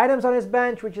 4 items on his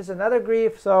bench, which is another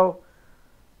grief. So,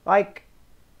 like,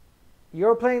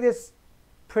 you're playing this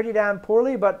pretty damn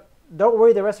poorly, but don't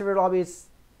worry, the rest of your lobby is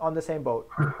on the same boat.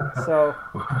 So,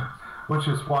 which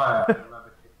is why I love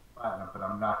it platinum, but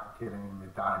I'm not getting the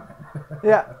diamond.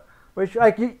 yeah, which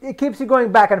like it keeps you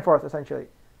going back and forth essentially.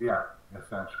 Yeah,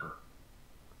 essentially.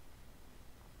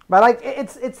 But like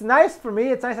it's nice for me.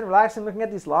 It's nice and relaxing looking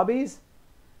at these lobbies,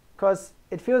 because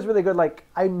it feels really good. Like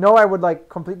I know I would like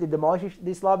completely demolish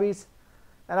these lobbies,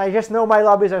 and I just know my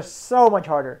lobbies are so much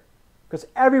harder, because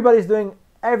everybody's doing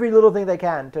every little thing they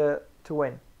can to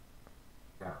win.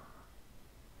 Yeah.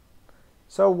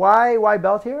 So why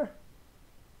belt here?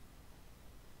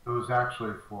 It was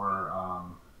actually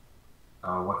for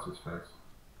what's his face?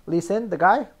 Lee Sin, the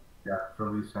guy. Yeah, for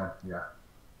Lee Sin. Yeah.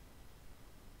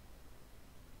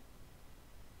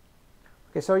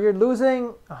 Okay, so you're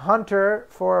losing Hunter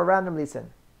for a random Lee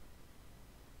Sin.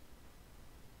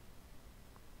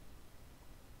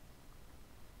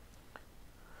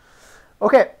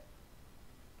 Okay,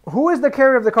 who is the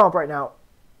carrier of the comp right now?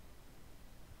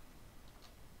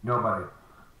 Nobody.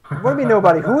 What do you mean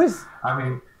nobody? Who is? I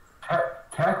mean,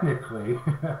 technically,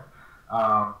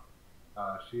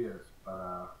 she is,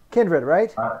 but Kindred,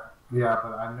 right? yeah,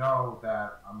 but I know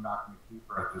that I'm not going to keep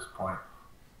her at this point.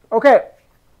 Okay,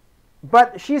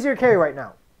 but she's your carry right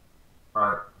now.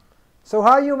 Right. So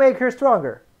how do you make her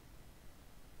stronger?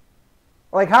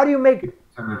 Like, how do you make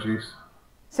synergies?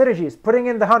 Synergies, putting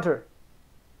in the Hunter.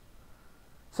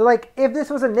 So, like, if this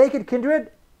was a naked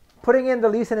Kindred, putting in the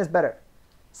Lee Sin is better.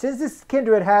 Since this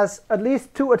Kindred has at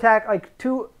least 2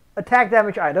 attack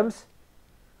damage items,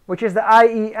 which is the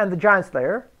IE and the Giant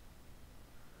Slayer,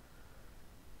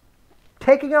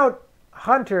 taking out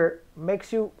Hunter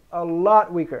makes you a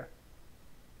lot weaker.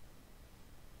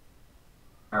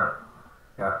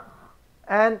 Yeah.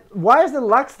 And why is the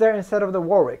Lux there instead of the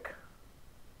Warwick?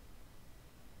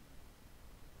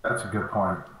 That's a good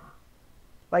point.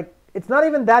 Like, it's not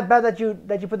even that bad that you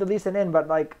put the Lee Sin in, but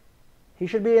like, he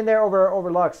should be in there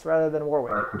over Lux rather than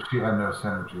Warwick. Right, but she had no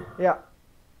synergy. Yeah.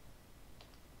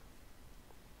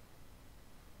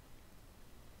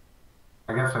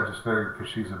 I guess I just figured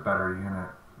because she's a better unit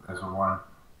as a one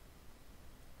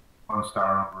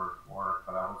star over Warwick,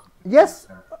 but I wasn't. Yes,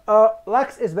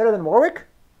 Lux is better than Warwick,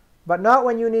 but not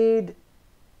when you need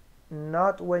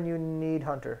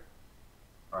Hunter.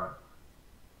 Right.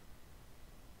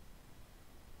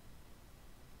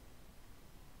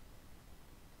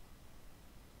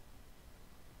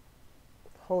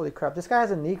 Holy crap! This guy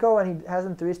has a Nico and he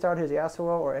hasn't 3-starred his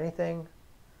Yasuo or anything,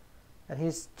 and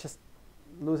he's just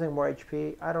losing more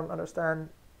HP. I don't understand.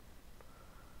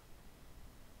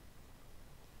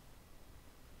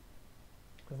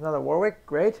 There's another Warwick,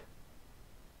 great.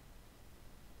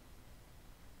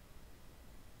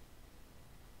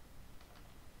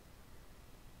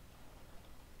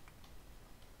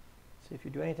 So if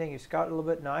you do anything, you scout a little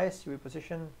bit, nice, you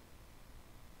reposition.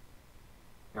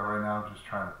 Yeah, right now I'm just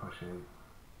trying to push 8.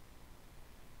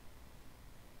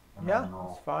 Yeah,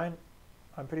 it's fine.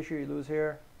 I'm pretty sure you lose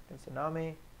here against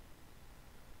Tsunami.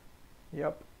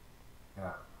 Yep.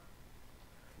 Yeah.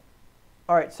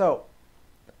 Alright, so,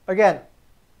 again,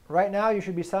 right now you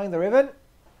should be selling the Riven.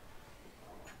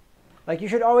 Like, you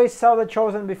should always sell the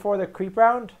Chosen before the creep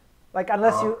round. Like,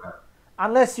 unless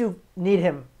you need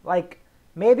him. Like,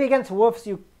 maybe against Wolves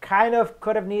you kind of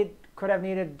could have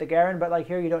needed the Garen, but like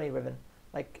here you don't need Riven.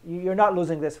 Like, you're not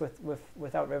losing this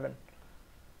without Riven.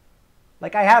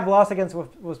 Like, I have lost against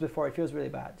Wolves before. It feels really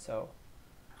bad, so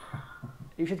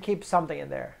you should keep something in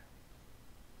there.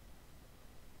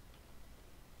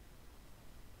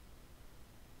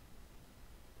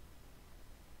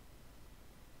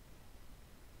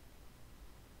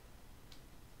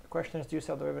 The question is, do you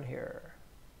sell the Riven here?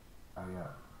 Yeah.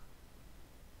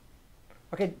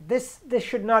 Okay, this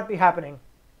should not be happening.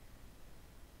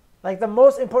 Like, the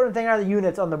most important thing are the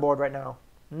units on the board right now,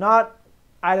 not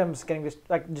items getting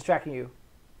distracting you.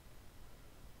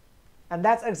 And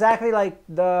that's exactly like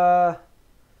the.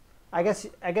 I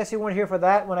guess you weren't here for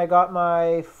that when I got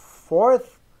my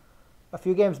 4th a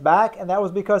few games back, and that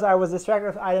was because I was distracted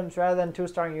with items rather than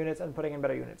 2-starring units and putting in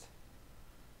better units.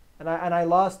 And I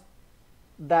lost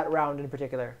that round in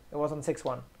particular. It was on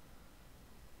 6-1.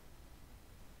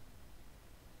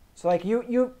 So like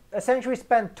you essentially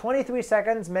spent 23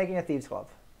 seconds making a thieves' glove.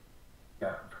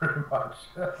 Yeah, pretty much.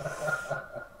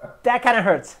 That kind of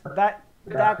hurts. That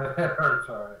it hurts,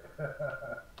 all right.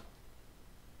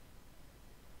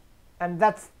 And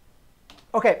that's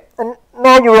okay. And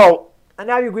now you roll, and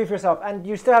now you grief yourself, and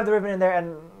you still have the ribbon in there,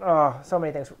 and so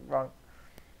many things wrong.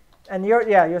 And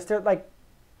you're still like.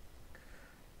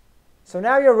 So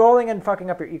now you're rolling and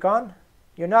fucking up your econ.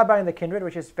 You're not buying the Kindred,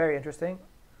 which is very interesting.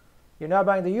 You're not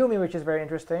buying the Yumi, which is very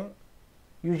interesting.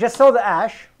 You just sold the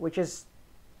Ash, which is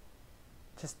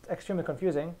just extremely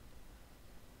confusing.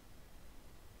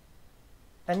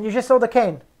 And you just sold the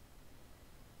Cane.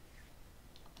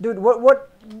 Dude, what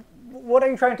are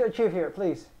you trying to achieve here,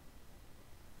 please?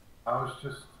 I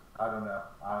don't know,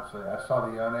 honestly. I saw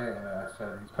the Yone and I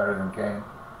said he's better than Kane.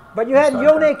 But you had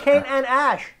Yone, Cane, and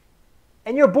Ash.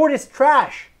 And your board is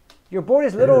trash. Your board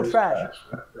is literal trash.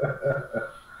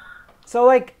 So,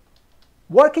 like,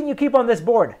 what can you keep on this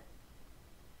board?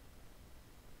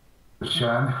 The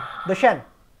Shen. The Shen.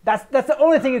 That's the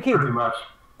only thing you keep. Pretty much.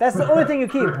 That's the only thing you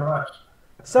keep. Pretty much.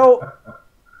 So,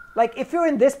 like, if you're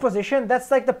in this position,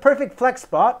 that's like the perfect flex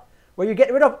spot where you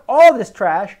get rid of all this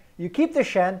trash. You keep the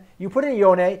Shen, you put in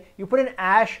Yone, you put in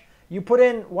Ash, you put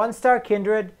in 1-star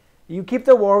Kindred, you keep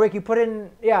the Warwick, you put in,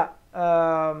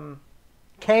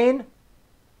 Kane,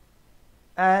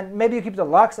 and maybe you keep the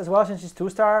Lux as well since he's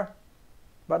 2-star.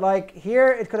 But like here,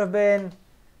 it could have been,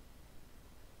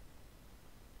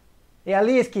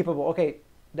 Lee is keepable. Okay,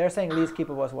 they're saying Lee is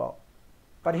keepable as well.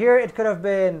 But here it could have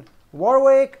been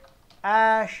Warwick,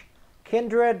 Ash,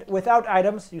 Kindred without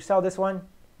items. You sell this one.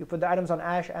 You put the items on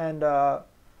Ash and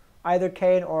either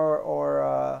Kane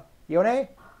or Yone.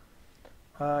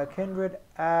 Kindred,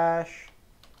 Ash,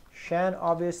 Shen,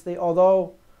 obviously.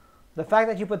 Although the fact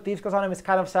that you put Thieves' Claws on him is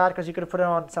kind of sad because you could have put it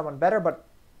on someone better, but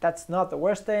that's not the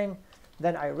worst thing.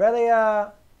 Then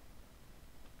Irelia.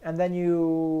 And then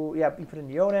you put in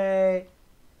Yone.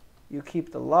 You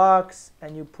keep the Lux,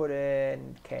 and you put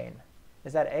in Kane.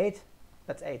 Is that 8?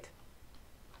 That's 8.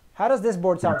 How does this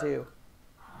board sound to you?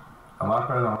 A lot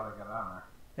better than what I got on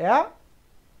there. Yeah?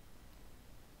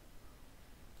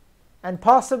 And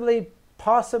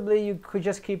possibly you could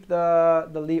just keep the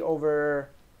Lee over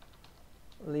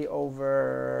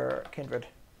Kindred.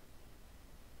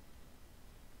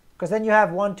 Because then you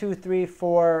have 1, 2, 3,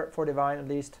 4 for Divine at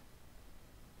least.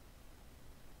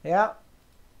 Yeah?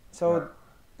 So,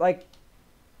 like...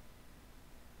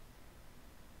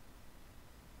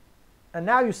 And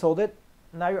now you sold it.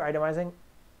 Now you're itemizing.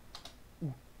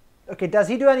 Okay, does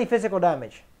he do any physical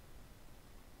damage?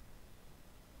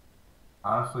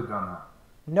 Honestly, don't know.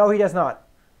 No, he does not.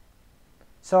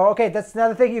 So, okay, that's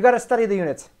another thing. You got to study the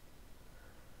units.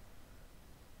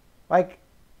 Like,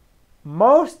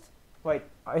 most... Wait,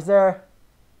 is there...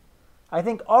 I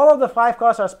think all of the 5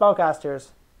 costs are spellcasters.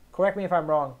 Correct me if I'm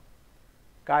wrong,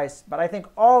 guys. But I think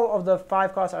all of the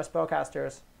 5 costs are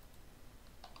spellcasters.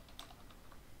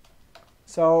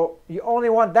 So, you only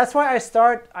want... That's why I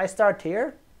start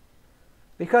here.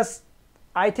 Because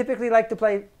I typically like to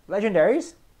play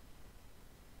legendaries.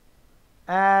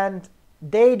 And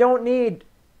they don't need,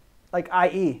 like,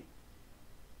 IE.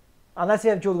 Unless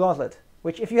you have Jeweled Gauntlet.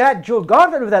 Which, if you had Jeweled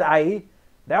Gauntlet with that IE,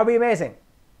 that would be amazing.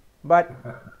 But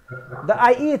the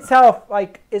IE itself,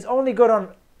 like, is only good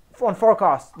on 4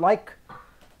 costs. Like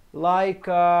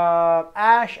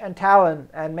Ash and Talon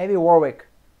and maybe Warwick.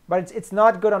 But it's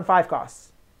not good on 5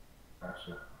 costs.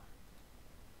 Gotcha.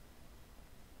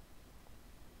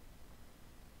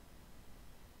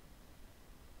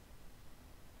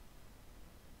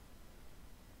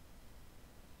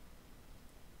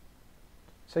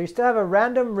 So you still have a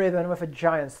random ribbon with a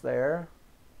giant slayer.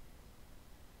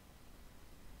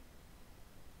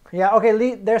 Yeah, okay,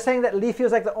 Lee, they're saying that Lee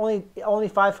feels like the only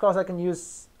 5 costs that can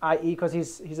use IE because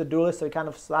he's a duelist, so he kind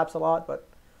of slaps a lot, but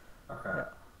Okay. yeah.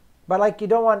 But like you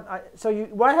don't want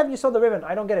why have you sold the ribbon?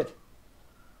 I don't get it.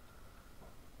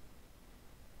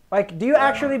 Like, do you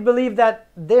actually believe that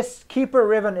this keeper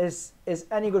ribbon is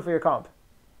any good for your comp?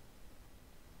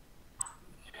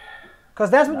 Because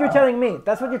that's what you're telling me.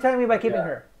 That's what you're telling me by keeping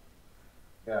her.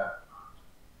 Yeah.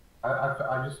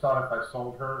 I just thought if I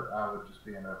sold her, I would just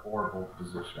be in a horrible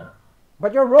position.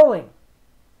 But you're rolling.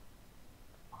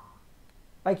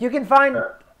 Like, you can find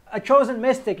a chosen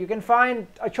mystic. You can find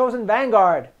a chosen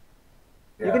vanguard.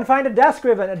 Yeah. You can find a desk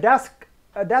ribbon, a desk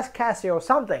Casio,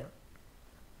 something.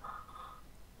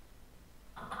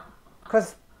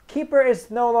 Because keeper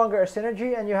is no longer a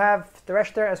synergy, and you have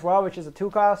Thresh there as well, which is a 2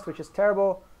 cost, which is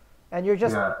terrible. And you're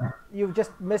just you've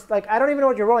just missed, like, I don't even know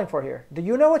what you're rolling for here. Do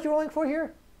you know what you're rolling for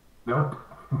here? Nope.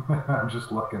 I'm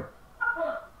just looking.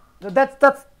 That's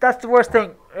the worst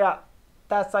thing. Yeah.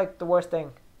 that's like the worst thing.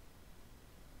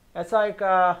 It's like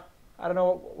I don't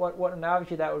know what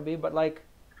analogy that would be, but like,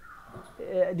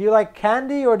 do you like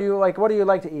candy or do you like what do you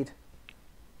like to eat?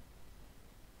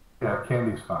 Yeah,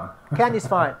 candy's fine. Candy's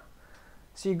fine.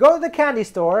 So you go to the candy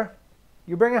store,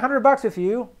 you bring $100 with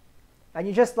you, and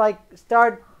you just like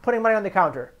start putting money on the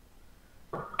counter.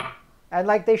 And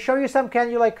like they show you some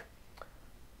candy, you're like,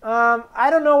 I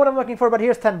don't know what I'm looking for, but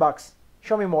here's $10.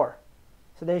 Show me more.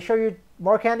 So they show you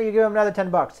more candy, you give them another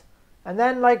 $10. And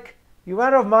then like you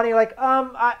run out of money, like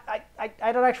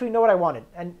I don't actually know what I wanted,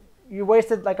 and you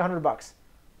wasted like $100.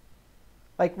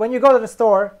 Like when you go to the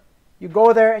store, you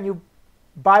go there and you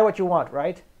buy what you want,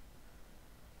 right?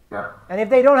 Yeah. And if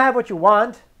they don't have what you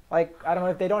want, like I don't know,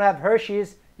 if they don't have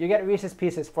Hershey's, you get Reese's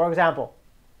Pieces, for example.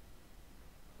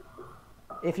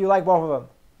 If you like both of them.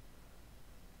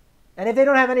 And if they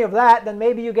don't have any of that, then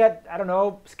maybe you get, I don't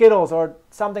know, Skittles or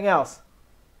something else.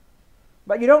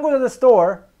 But you don't go to the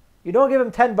store, you don't give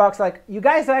them $10, like, you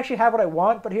guys actually have what I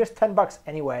want, but here's $10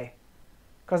 anyway.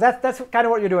 Because that's kind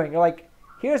of what you're doing. You're like,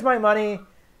 here's my money,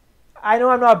 I know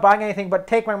I'm not buying anything, but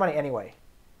take my money anyway.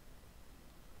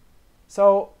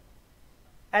 So,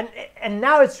 and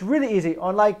now it's really easy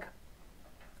on like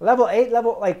level 8,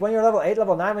 like when you're level 8,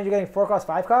 level 9, when you're getting 4 cost,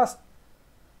 5 cost.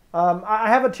 I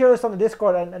have a tier list on the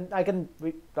Discord, and I can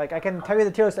tell you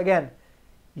the tier list again.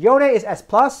 Yone is S+,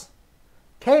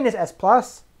 Kayn is S+,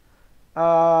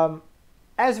 Ezreal,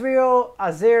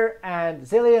 Azir, and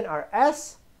Zilean are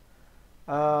S.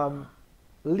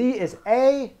 Lee is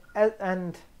A,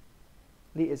 and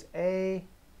Lee is A.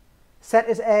 Set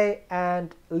is A,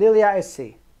 and Lilia is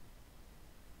C.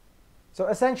 So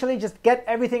essentially, just get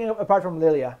everything apart from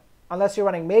Lilia, unless you're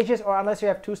running mages or unless you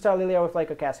have 2-star Lilia with like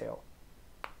a Cassio.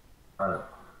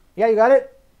 Yeah, you got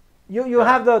it. You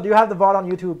have the VOD on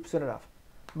YouTube soon enough,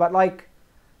 but like,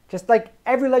 just like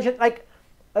every legend, like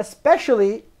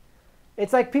especially,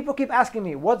 it's like people keep asking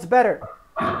me what's better,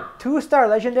 2-star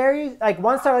legendaries, like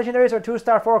 1-star legendaries or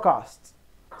 2-star 4 costs.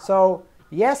 So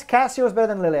yes, Cassio is better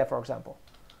than Lilia, for example,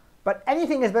 but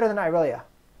anything is better than Irelia.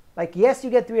 Like yes, you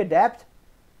get 3 adept,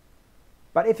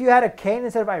 but if you had a Kayn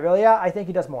instead of Irelia, I think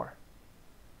he does more.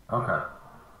 Okay.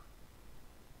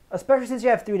 Especially since you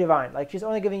have 3 divine, like she's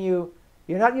only giving you,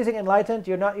 you're not using enlightened,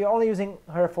 you're only using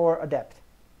her for adept.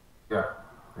 Yeah,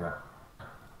 yeah.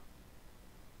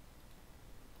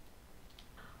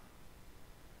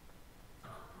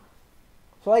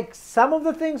 So like some of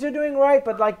the things you're doing right,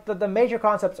 but like the major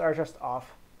concepts are just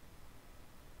off.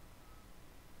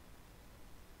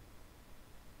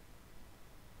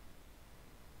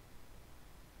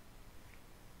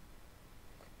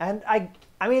 And I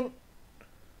mean,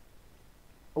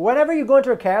 whenever you go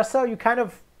into a carousel, you kind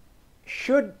of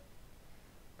should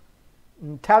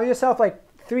tell yourself like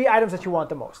 3 items that you want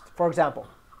the most. For example,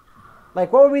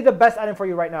 like what would be the best item for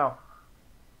you right now?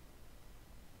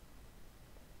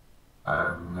 I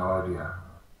have no idea.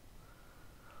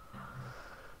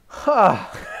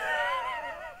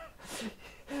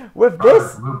 With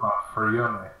this, blue buff for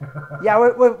Yone. yeah,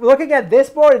 we're looking at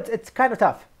this board. It's kind of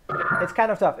tough. It's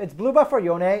kind of tough. It's blue buff for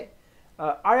Yone,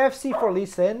 RFC for Lee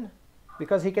Sin,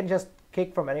 because he can just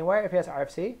kick from anywhere if he has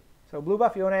RFC. So blue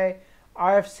buff Yone,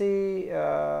 RFC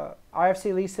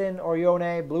Lee Sin or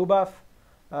Yone, blue buff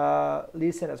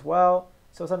Lee Sin as well.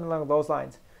 So something along those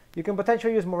lines. You can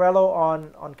potentially use Morello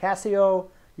on Cassio.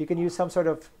 You can use some sort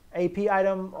of AP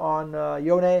item on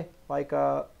Yone, like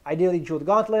ideally Jeweled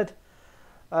Gauntlet.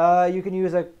 You can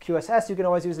use a QSS. You can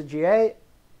always use a GA.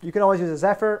 You can always use a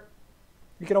Zephyr.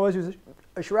 You can always use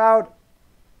a Shroud.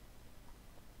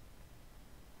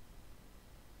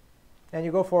 And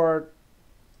you go for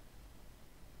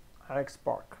Ionic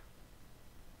Spark.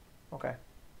 Okay.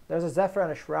 There's a Zephyr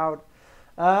and a Shroud.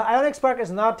 Ionic Spark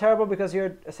is not terrible because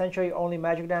you're essentially only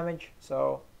magic damage.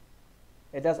 So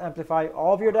it does amplify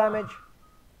all of your damage.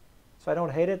 So I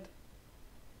don't hate it.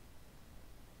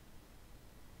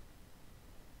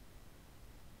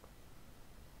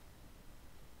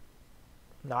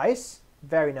 Nice.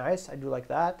 Very nice. I do like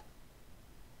that.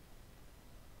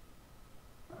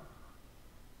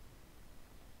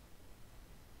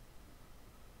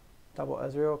 Double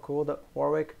Ezreal. Cool. The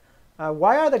Warwick.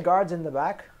 Why are the guards in the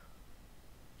back?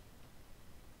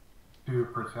 To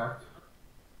protect.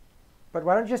 But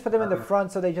why don't you just put them in the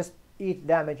front so they just eat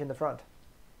damage in the front?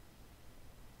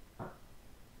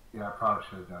 Yeah, I probably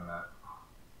should have done that.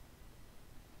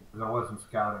 Because I wasn't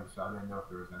scouting, so I didn't know if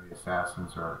there was any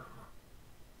assassins or...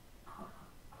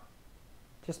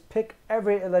 Just pick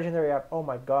every legendary up. Oh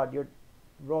my god, you're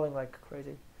rolling like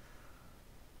crazy.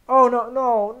 Oh no,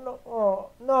 no, no, oh,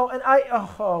 no, and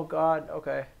oh god,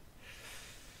 okay.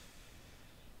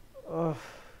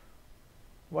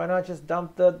 Why not just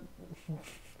dump the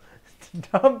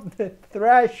dump the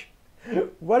Thresh?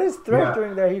 What is Thresh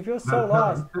doing there? He feels so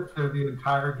lost. He sits there the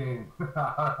entire game.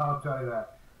 I'll tell you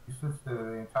that. He sits there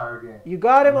the entire game. You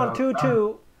got him on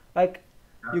 2-2. Like,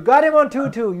 you got him on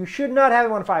 2-2. You should not have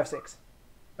him on 5-6.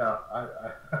 No, I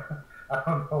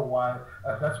don't know why.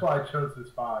 That's why I chose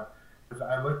this 5. Because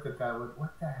I looked at that and went,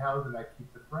 what the hell did I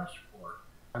keep the Thresh for?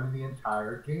 I mean, the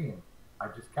entire game. I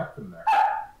just kept him there.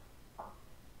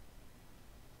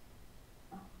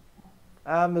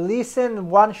 Lee Sin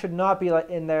 1 should not be like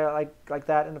in there like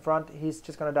that in the front. He's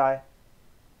just gonna die.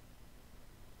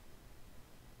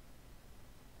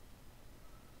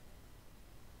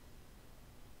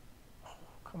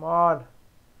 Come on.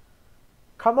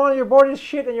 Come on, your board is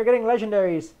shit and you're getting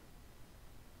legendaries.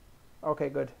 Okay,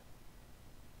 good.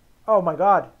 Oh my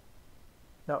god.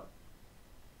 No.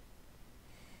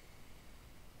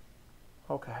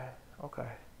 Okay, okay.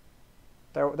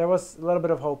 There was a little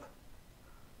bit of hope.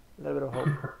 A little bit of hope.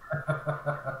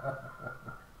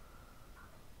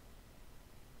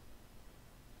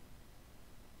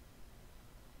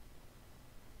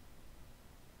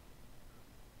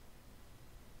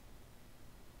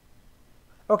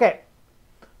 Okay.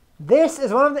 This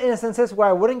is one of the instances where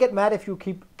I wouldn't get mad if you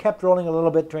kept rolling a little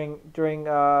bit during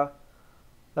the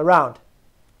round,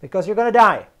 because you're gonna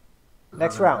die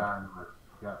next round.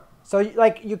 Yeah. So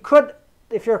like you could,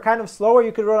 if you're kind of slower,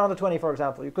 you could roll on the 20, for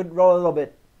example. You could roll a little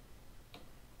bit.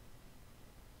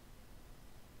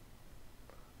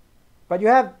 But you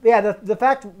have, yeah, the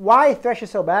fact why Thresh is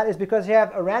so bad is because you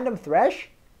have a random Thresh,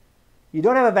 you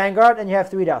don't have a Vanguard, and you have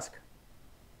 3 Dusk.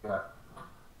 Yeah.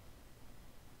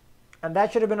 And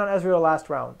that should have been on Ezreal last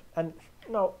round. And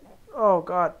no, oh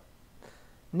god.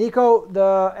 Nico,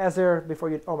 the Ezreal before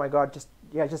you, oh my god, just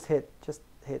hit.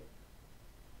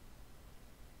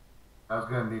 I was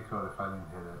going to Nico if I didn't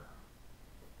hit it.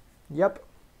 Yep.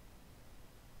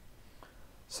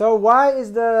 So why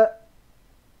is the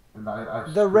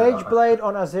Rage Blade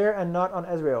on Azir and not on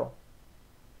Ezreal?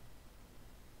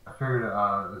 I figured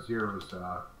Azir was,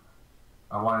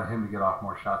 I wanted him to get off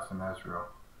more shots than Ezreal.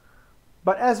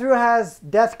 But Ezreal has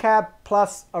Death Cap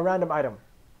plus a random item.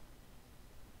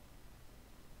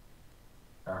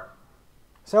 Yeah.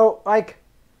 So, like,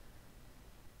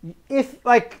 if,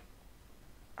 like,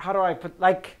 how do I put,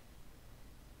 like,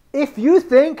 if you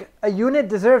think a unit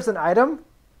deserves an item,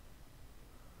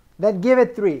 then give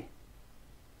it 3.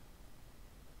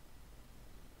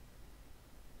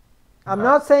 I'm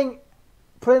not saying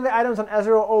putting the items on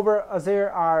Ezreal over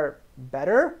Azir are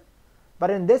better, but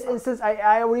in this instance,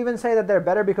 I would even say that they're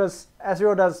better because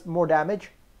Ezreal does more damage.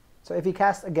 So if he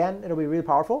casts again, it'll be really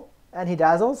powerful, and he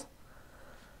dazzles.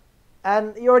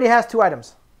 And he already has 2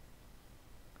 items.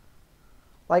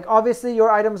 Like, obviously,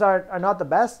 your items are not the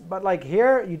best, but like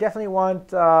here, you definitely want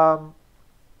the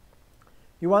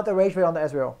Rage Blade on the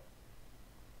Ezreal.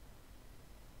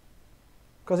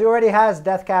 Because he already has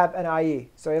Death Cap and IE,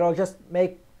 so it'll just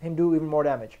make him do even more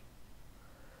damage.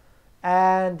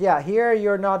 And yeah, here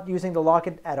you're not using the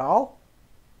Locket at all.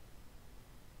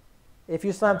 If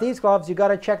you slam Thieves' Gloves, you got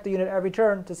to check the unit every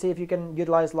turn to see if you can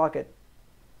utilize Locket.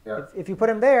 Yeah. If you put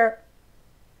him there,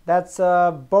 that's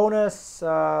a bonus,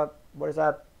 what is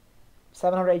that,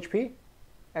 700 HP?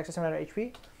 Extra 700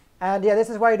 HP. And yeah,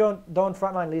 this is why you don't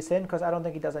frontline Lee Sin, because I don't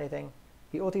think he does anything.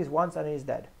 He ultis once and he's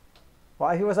dead. Well,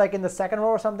 if he was like in the second row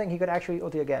or something, he could actually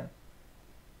ulti again.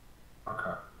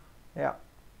 Okay. Yeah.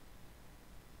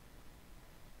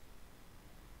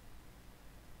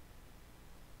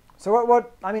 So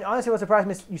what I mean, honestly, what surprised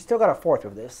me is you still got a 4th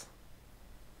with this.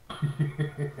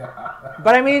 Yeah.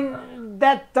 But I mean,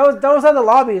 those are the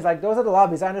lobbies. Like, those are the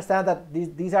lobbies. I understand that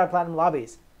these are platinum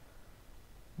lobbies.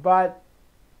 But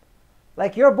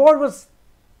like your board was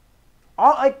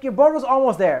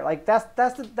almost there. Like that's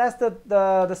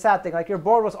the sad thing. Like your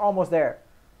board was almost there.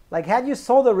 Like had you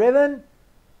sold the Riven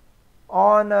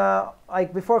on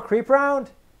like before creep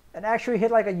round and actually hit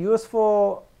like a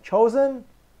useful Chosen.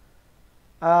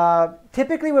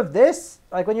 Typically with this,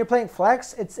 like when you're playing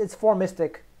Flex, it's 4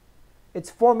 Mystic. It's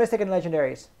 4 Mystic and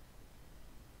Legendaries.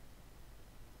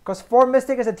 Because 4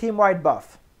 Mystic is a team-wide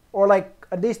buff. Or like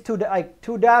at least 2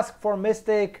 Dusk, 4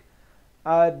 Mystic,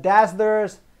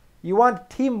 Dazzlers. You want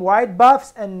team-wide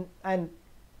buffs and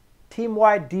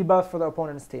team-wide debuff for the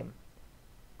opponent's team.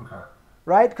 Okay.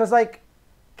 Right? Because like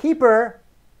Keeper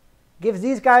gives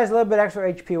these guys a little bit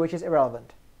extra HP, which is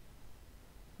irrelevant.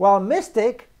 While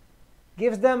Mystic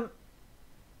gives them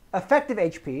effective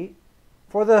HP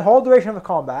for the whole duration of the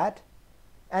combat,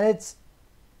 and it's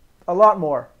a lot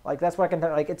more. Like that's what I can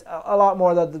tell. Like it's a lot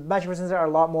more. The magic percentages are a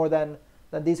lot more than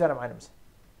these random items.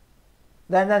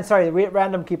 Then sorry,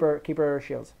 random keeper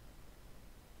shields.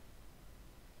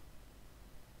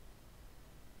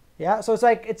 Yeah, so it's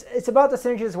like it's about the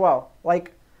synergy as well.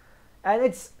 Like, and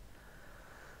it's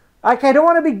like I don't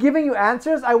want to be giving you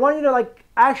answers. I want you to like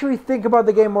actually think about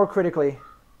the game more critically.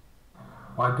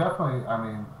 Well, I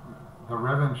mean, the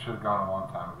Riven should have gone a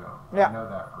long time ago. Yeah. I know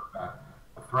that for a fact.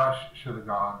 The Thrush should have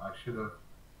gone. I should have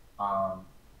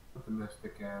put the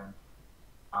Mystic in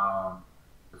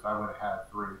because I would have had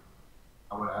 3.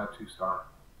 I would have had 2-star.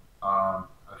 I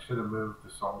should have moved the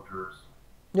Soldiers.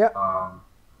 Yeah.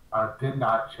 I did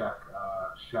not check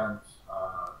Shen's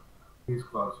Peace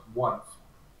Gloves once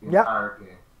the entire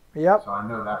game. Yep. So I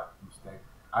know that mistake.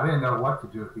 I didn't know what to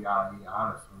do with the IE,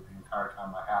 honestly, the entire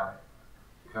time I had it.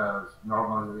 Because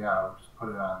normally, I would just put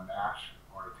it on an Ash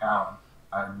or a Talon.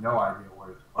 I had no idea where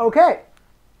to put it. Okay.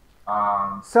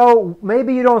 So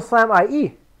maybe you don't slam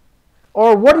IE.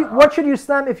 Or what should you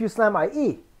slam if you slam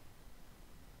IE?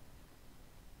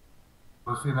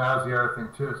 Well, see, that was the other thing,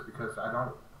 too, is because I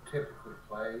don't typically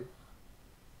play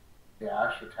the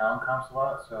Ash or Talon comps a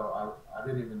lot, so I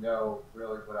didn't even know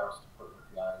really what else to put with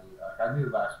the IE. Like, I knew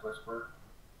Last Whisper,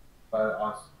 but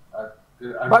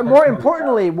But more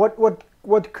importantly,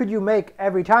 what could you make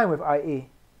every time with IE?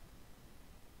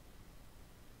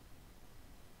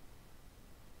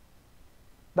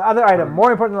 The other item,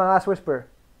 more important than Last Whisper.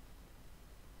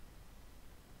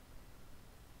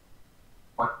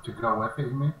 What to go with it,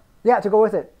 you mean? Yeah, to go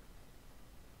with it.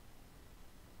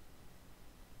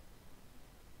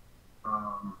 I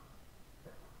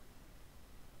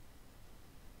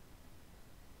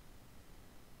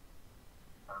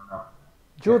don't know.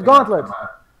 Jeweled Gauntlet.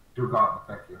 Jeweled Gauntlet,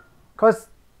 thank you. Because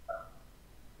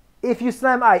if you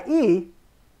slam IE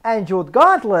and Jeweled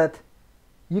Gauntlet,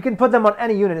 you can put them on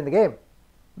any unit in the game.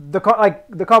 The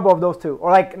combo of those two, or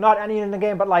like not any unit in the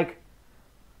game, but like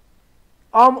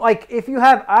if you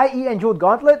have IE and Jeweled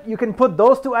Gauntlet, you can put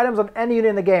those 2 items on any unit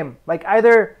in the game. Like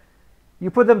either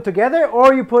you put them together,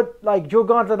 or you put like Jeweled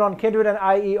Gauntlet on Kindred and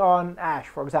IE on Ash,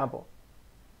 for example,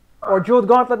 or Jeweled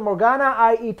Gauntlet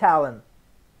Morgana, IE Talon.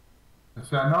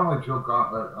 See, I normally Jeweled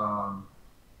Gauntlet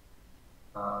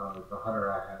the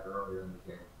hunter I had earlier in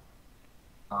the game.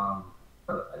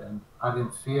 But I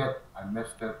didn't see it. I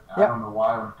missed it. I don't know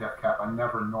why with Death Cap. I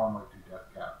never normally do Death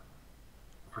Cap.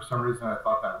 For some reason, I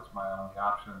thought that was my only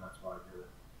option, and that's why I did it.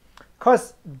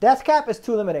 Because Death Cap is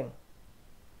too limiting.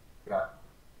 Yeah.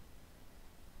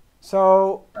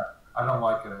 So. Yeah. I don't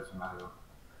like it as an item.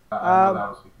 I know that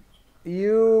was a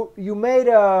huge.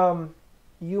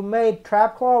 You made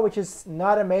Trap Claw, which is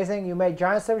not amazing. You made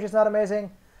Giant Slayer, which is not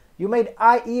amazing. You made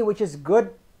IE, which is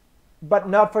good, but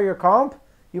not for your comp.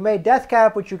 You made Death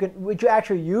Cap, which you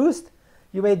actually used.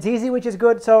 You made ZZ, which is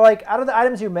good. So like out of the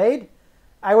items you made,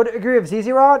 I would agree with ZZ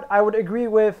Rod. I would agree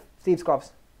with Thieves'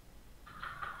 Gloves.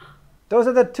 Those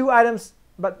are the 2 items,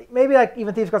 but maybe like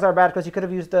even Thieves' Gloves are bad because you could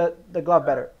have used the glove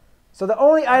better. So the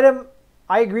only item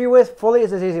I agree with fully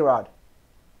is the ZZ Rod.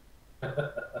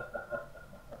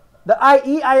 The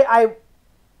IE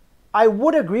I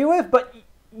would agree with, but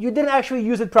you didn't actually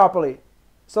use it properly.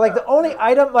 So like the only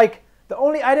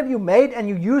item you made and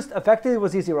you used effectively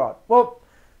was ZZ Rod. Well,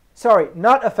 sorry,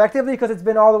 not effectively because it's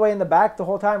been all the way in the back the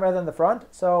whole time rather than the front.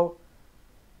 So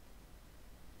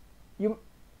you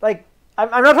like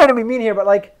I'm not trying to be mean here, but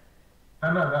like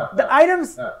the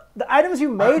items you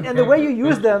made and the way you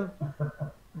use them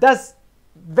does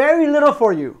very little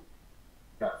for you.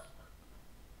 Yes.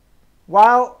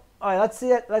 While all right,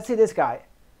 let's see this guy.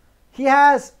 He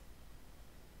has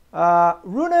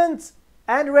Runans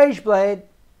and Rageblade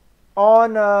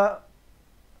on I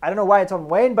don't know why it's on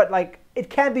Wayne, but like it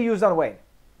can be used on Wayne.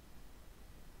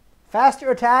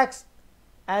 Faster attacks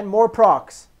and more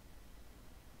procs.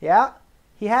 Yeah,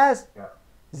 he has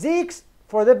Zeke's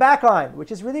for the backline,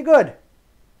 which is really good.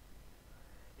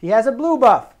 He has a blue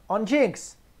buff on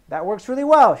Jinx. That works really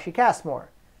well. She casts more.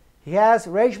 He has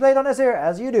Rageblade on Azir,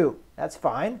 as you do. That's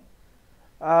fine.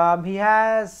 He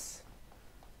has,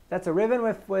 that's a Riven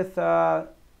with red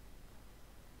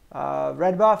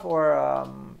buff or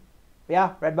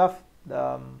red buff,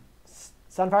 the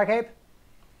Sunfire Cape,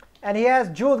 and he has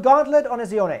Jeweled Gauntlet on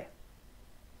his Yone.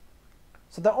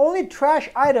 So the only trash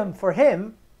item for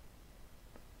him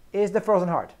is the Frozen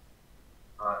Heart.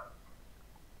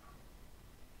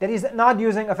 That he's not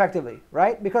using effectively,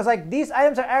 right? Because like these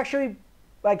items are actually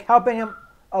like helping him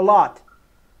a lot.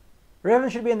 Riven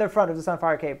should be in the front of the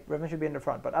Sunfire Cape. Riven should be in the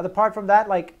front. But apart from that,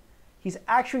 like he's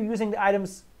actually using the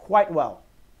items quite well.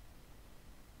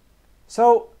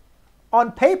 So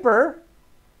on paper,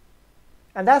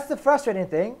 and that's the frustrating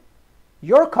thing,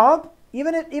 your comp,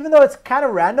 even though it's kind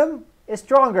of random, is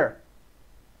stronger.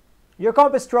 Your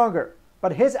comp is stronger,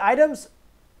 but his items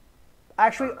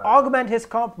actually augment his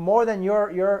comp more than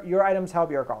your items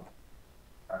help your comp.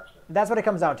 Gotcha. That's what it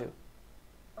comes down to.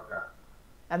 Okay.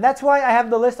 And that's why I have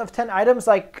the list of 10 items.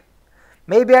 Like,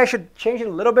 maybe I should change it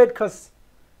a little bit, because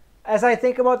as I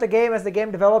think about the game, as the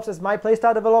game develops, as my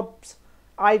playstyle develops,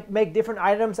 I make different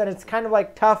items, and it's kind of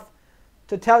like tough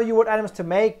to tell you what items to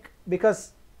make,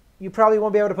 because you probably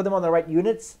won't be able to put them on the right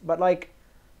units. But like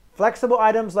flexible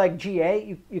items like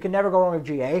GA, you can never go wrong with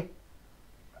GA.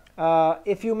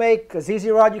 If you make a ZZ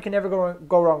Rod, you can never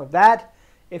go wrong with that.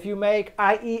 If you make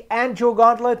IE and Jewel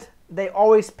Gauntlet, they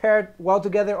always pair well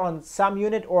together on some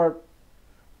unit, or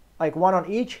like one on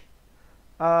each.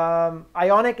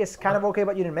 Ionic is kind of okay,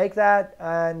 but you didn't make that.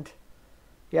 And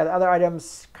yeah, the other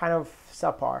items kind of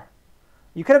subpar.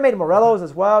 You could have made Morello's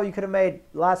as well. You could have made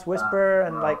Last Whisper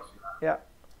and like, yeah.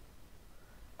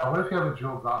 Now, what if you have a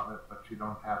Jewel Gauntlet, but you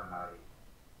don't have an IE?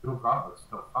 Jewel Gauntlet's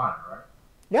still fine, right?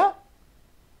 Yeah.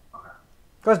 Okay.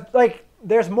 Because like,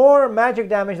 there's more magic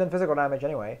damage than physical damage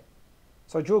anyway.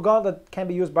 So Jewel Gauntlet can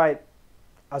be used by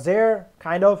Azir,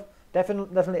 kind of.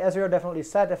 Definitely Ezreal, definitely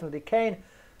Set, definitely Kayn,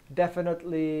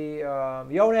 definitely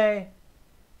Yone.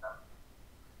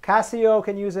 Cassio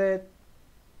can use it.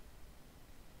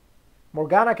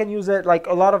 Morgana can use it. Like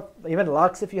a lot of, even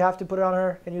Lux, if you have to put it on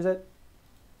her, can use it.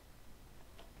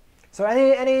 So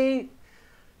any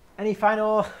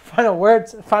final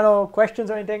words, final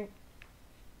questions or anything?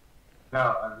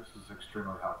 No, this was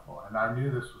extremely helpful, and I knew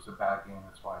this was a bad game.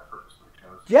 That's why I purposely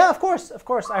chose. Yeah, of course.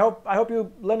 I hope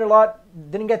you learned a lot.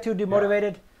 Didn't get too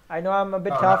demotivated. Yeah. I know I'm a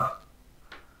bit tough.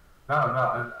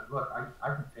 No. Look, I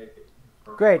can take it.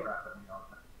 Great.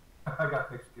 I got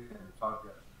thick skin. It's all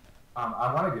good.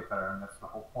 I want to get better, and that's the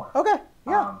whole point. Okay.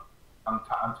 Yeah. I'm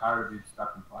tired of being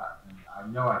stuck in Plat, and I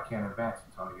know I can't advance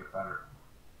until I get better.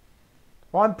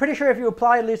 Well, I'm pretty sure if you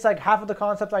apply at least like half of the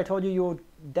concepts I told you, you would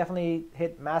definitely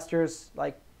hit Masters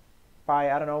like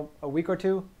by, I don't know, a week or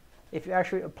two. If you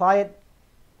actually apply it,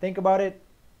 think about it,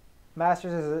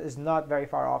 Masters is not very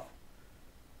far off.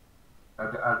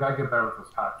 I got to get better with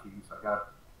those hotkeys. I got to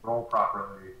roll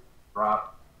properly,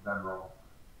 drop, then roll.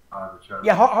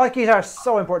 Yeah, hotkeys are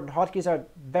so important. Hotkeys are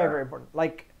very, very important.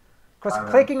 Like, because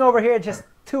clicking over here is just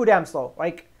too damn slow.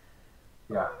 Like,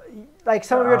 like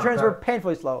some of your turns were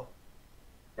painfully slow.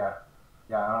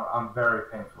 Yeah, I'm very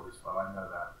painfully slow. I know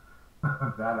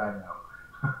that. That I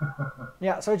know.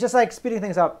 Yeah, so it's just like speeding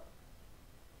things up.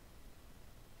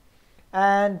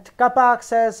 And Kapak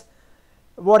says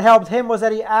what helped him was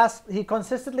that he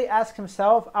consistently asked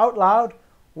himself out loud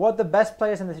what the best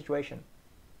play is in the situation.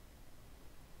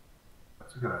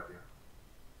 That's a good idea.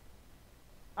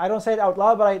 I don't say it out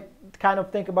loud, but I kind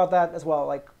of think about that as well.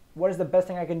 Like, what is the best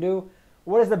thing I can do?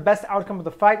 What is the best outcome of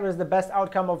the fight? What is the best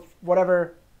outcome of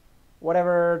whatever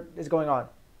is going on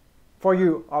for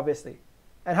you, obviously?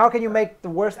 And how can you make the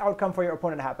worst outcome for your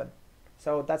opponent happen?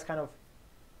 So that's kind of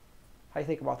how you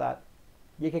think about that.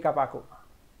 Yiki Kapaku.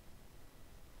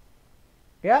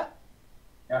 Yeah?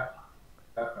 Yeah,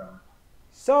 definitely.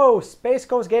 So, Space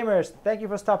Coast Gamers, thank you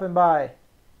for stopping by.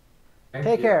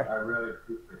 Take care. I really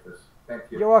appreciate this. Thank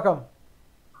you. You're welcome.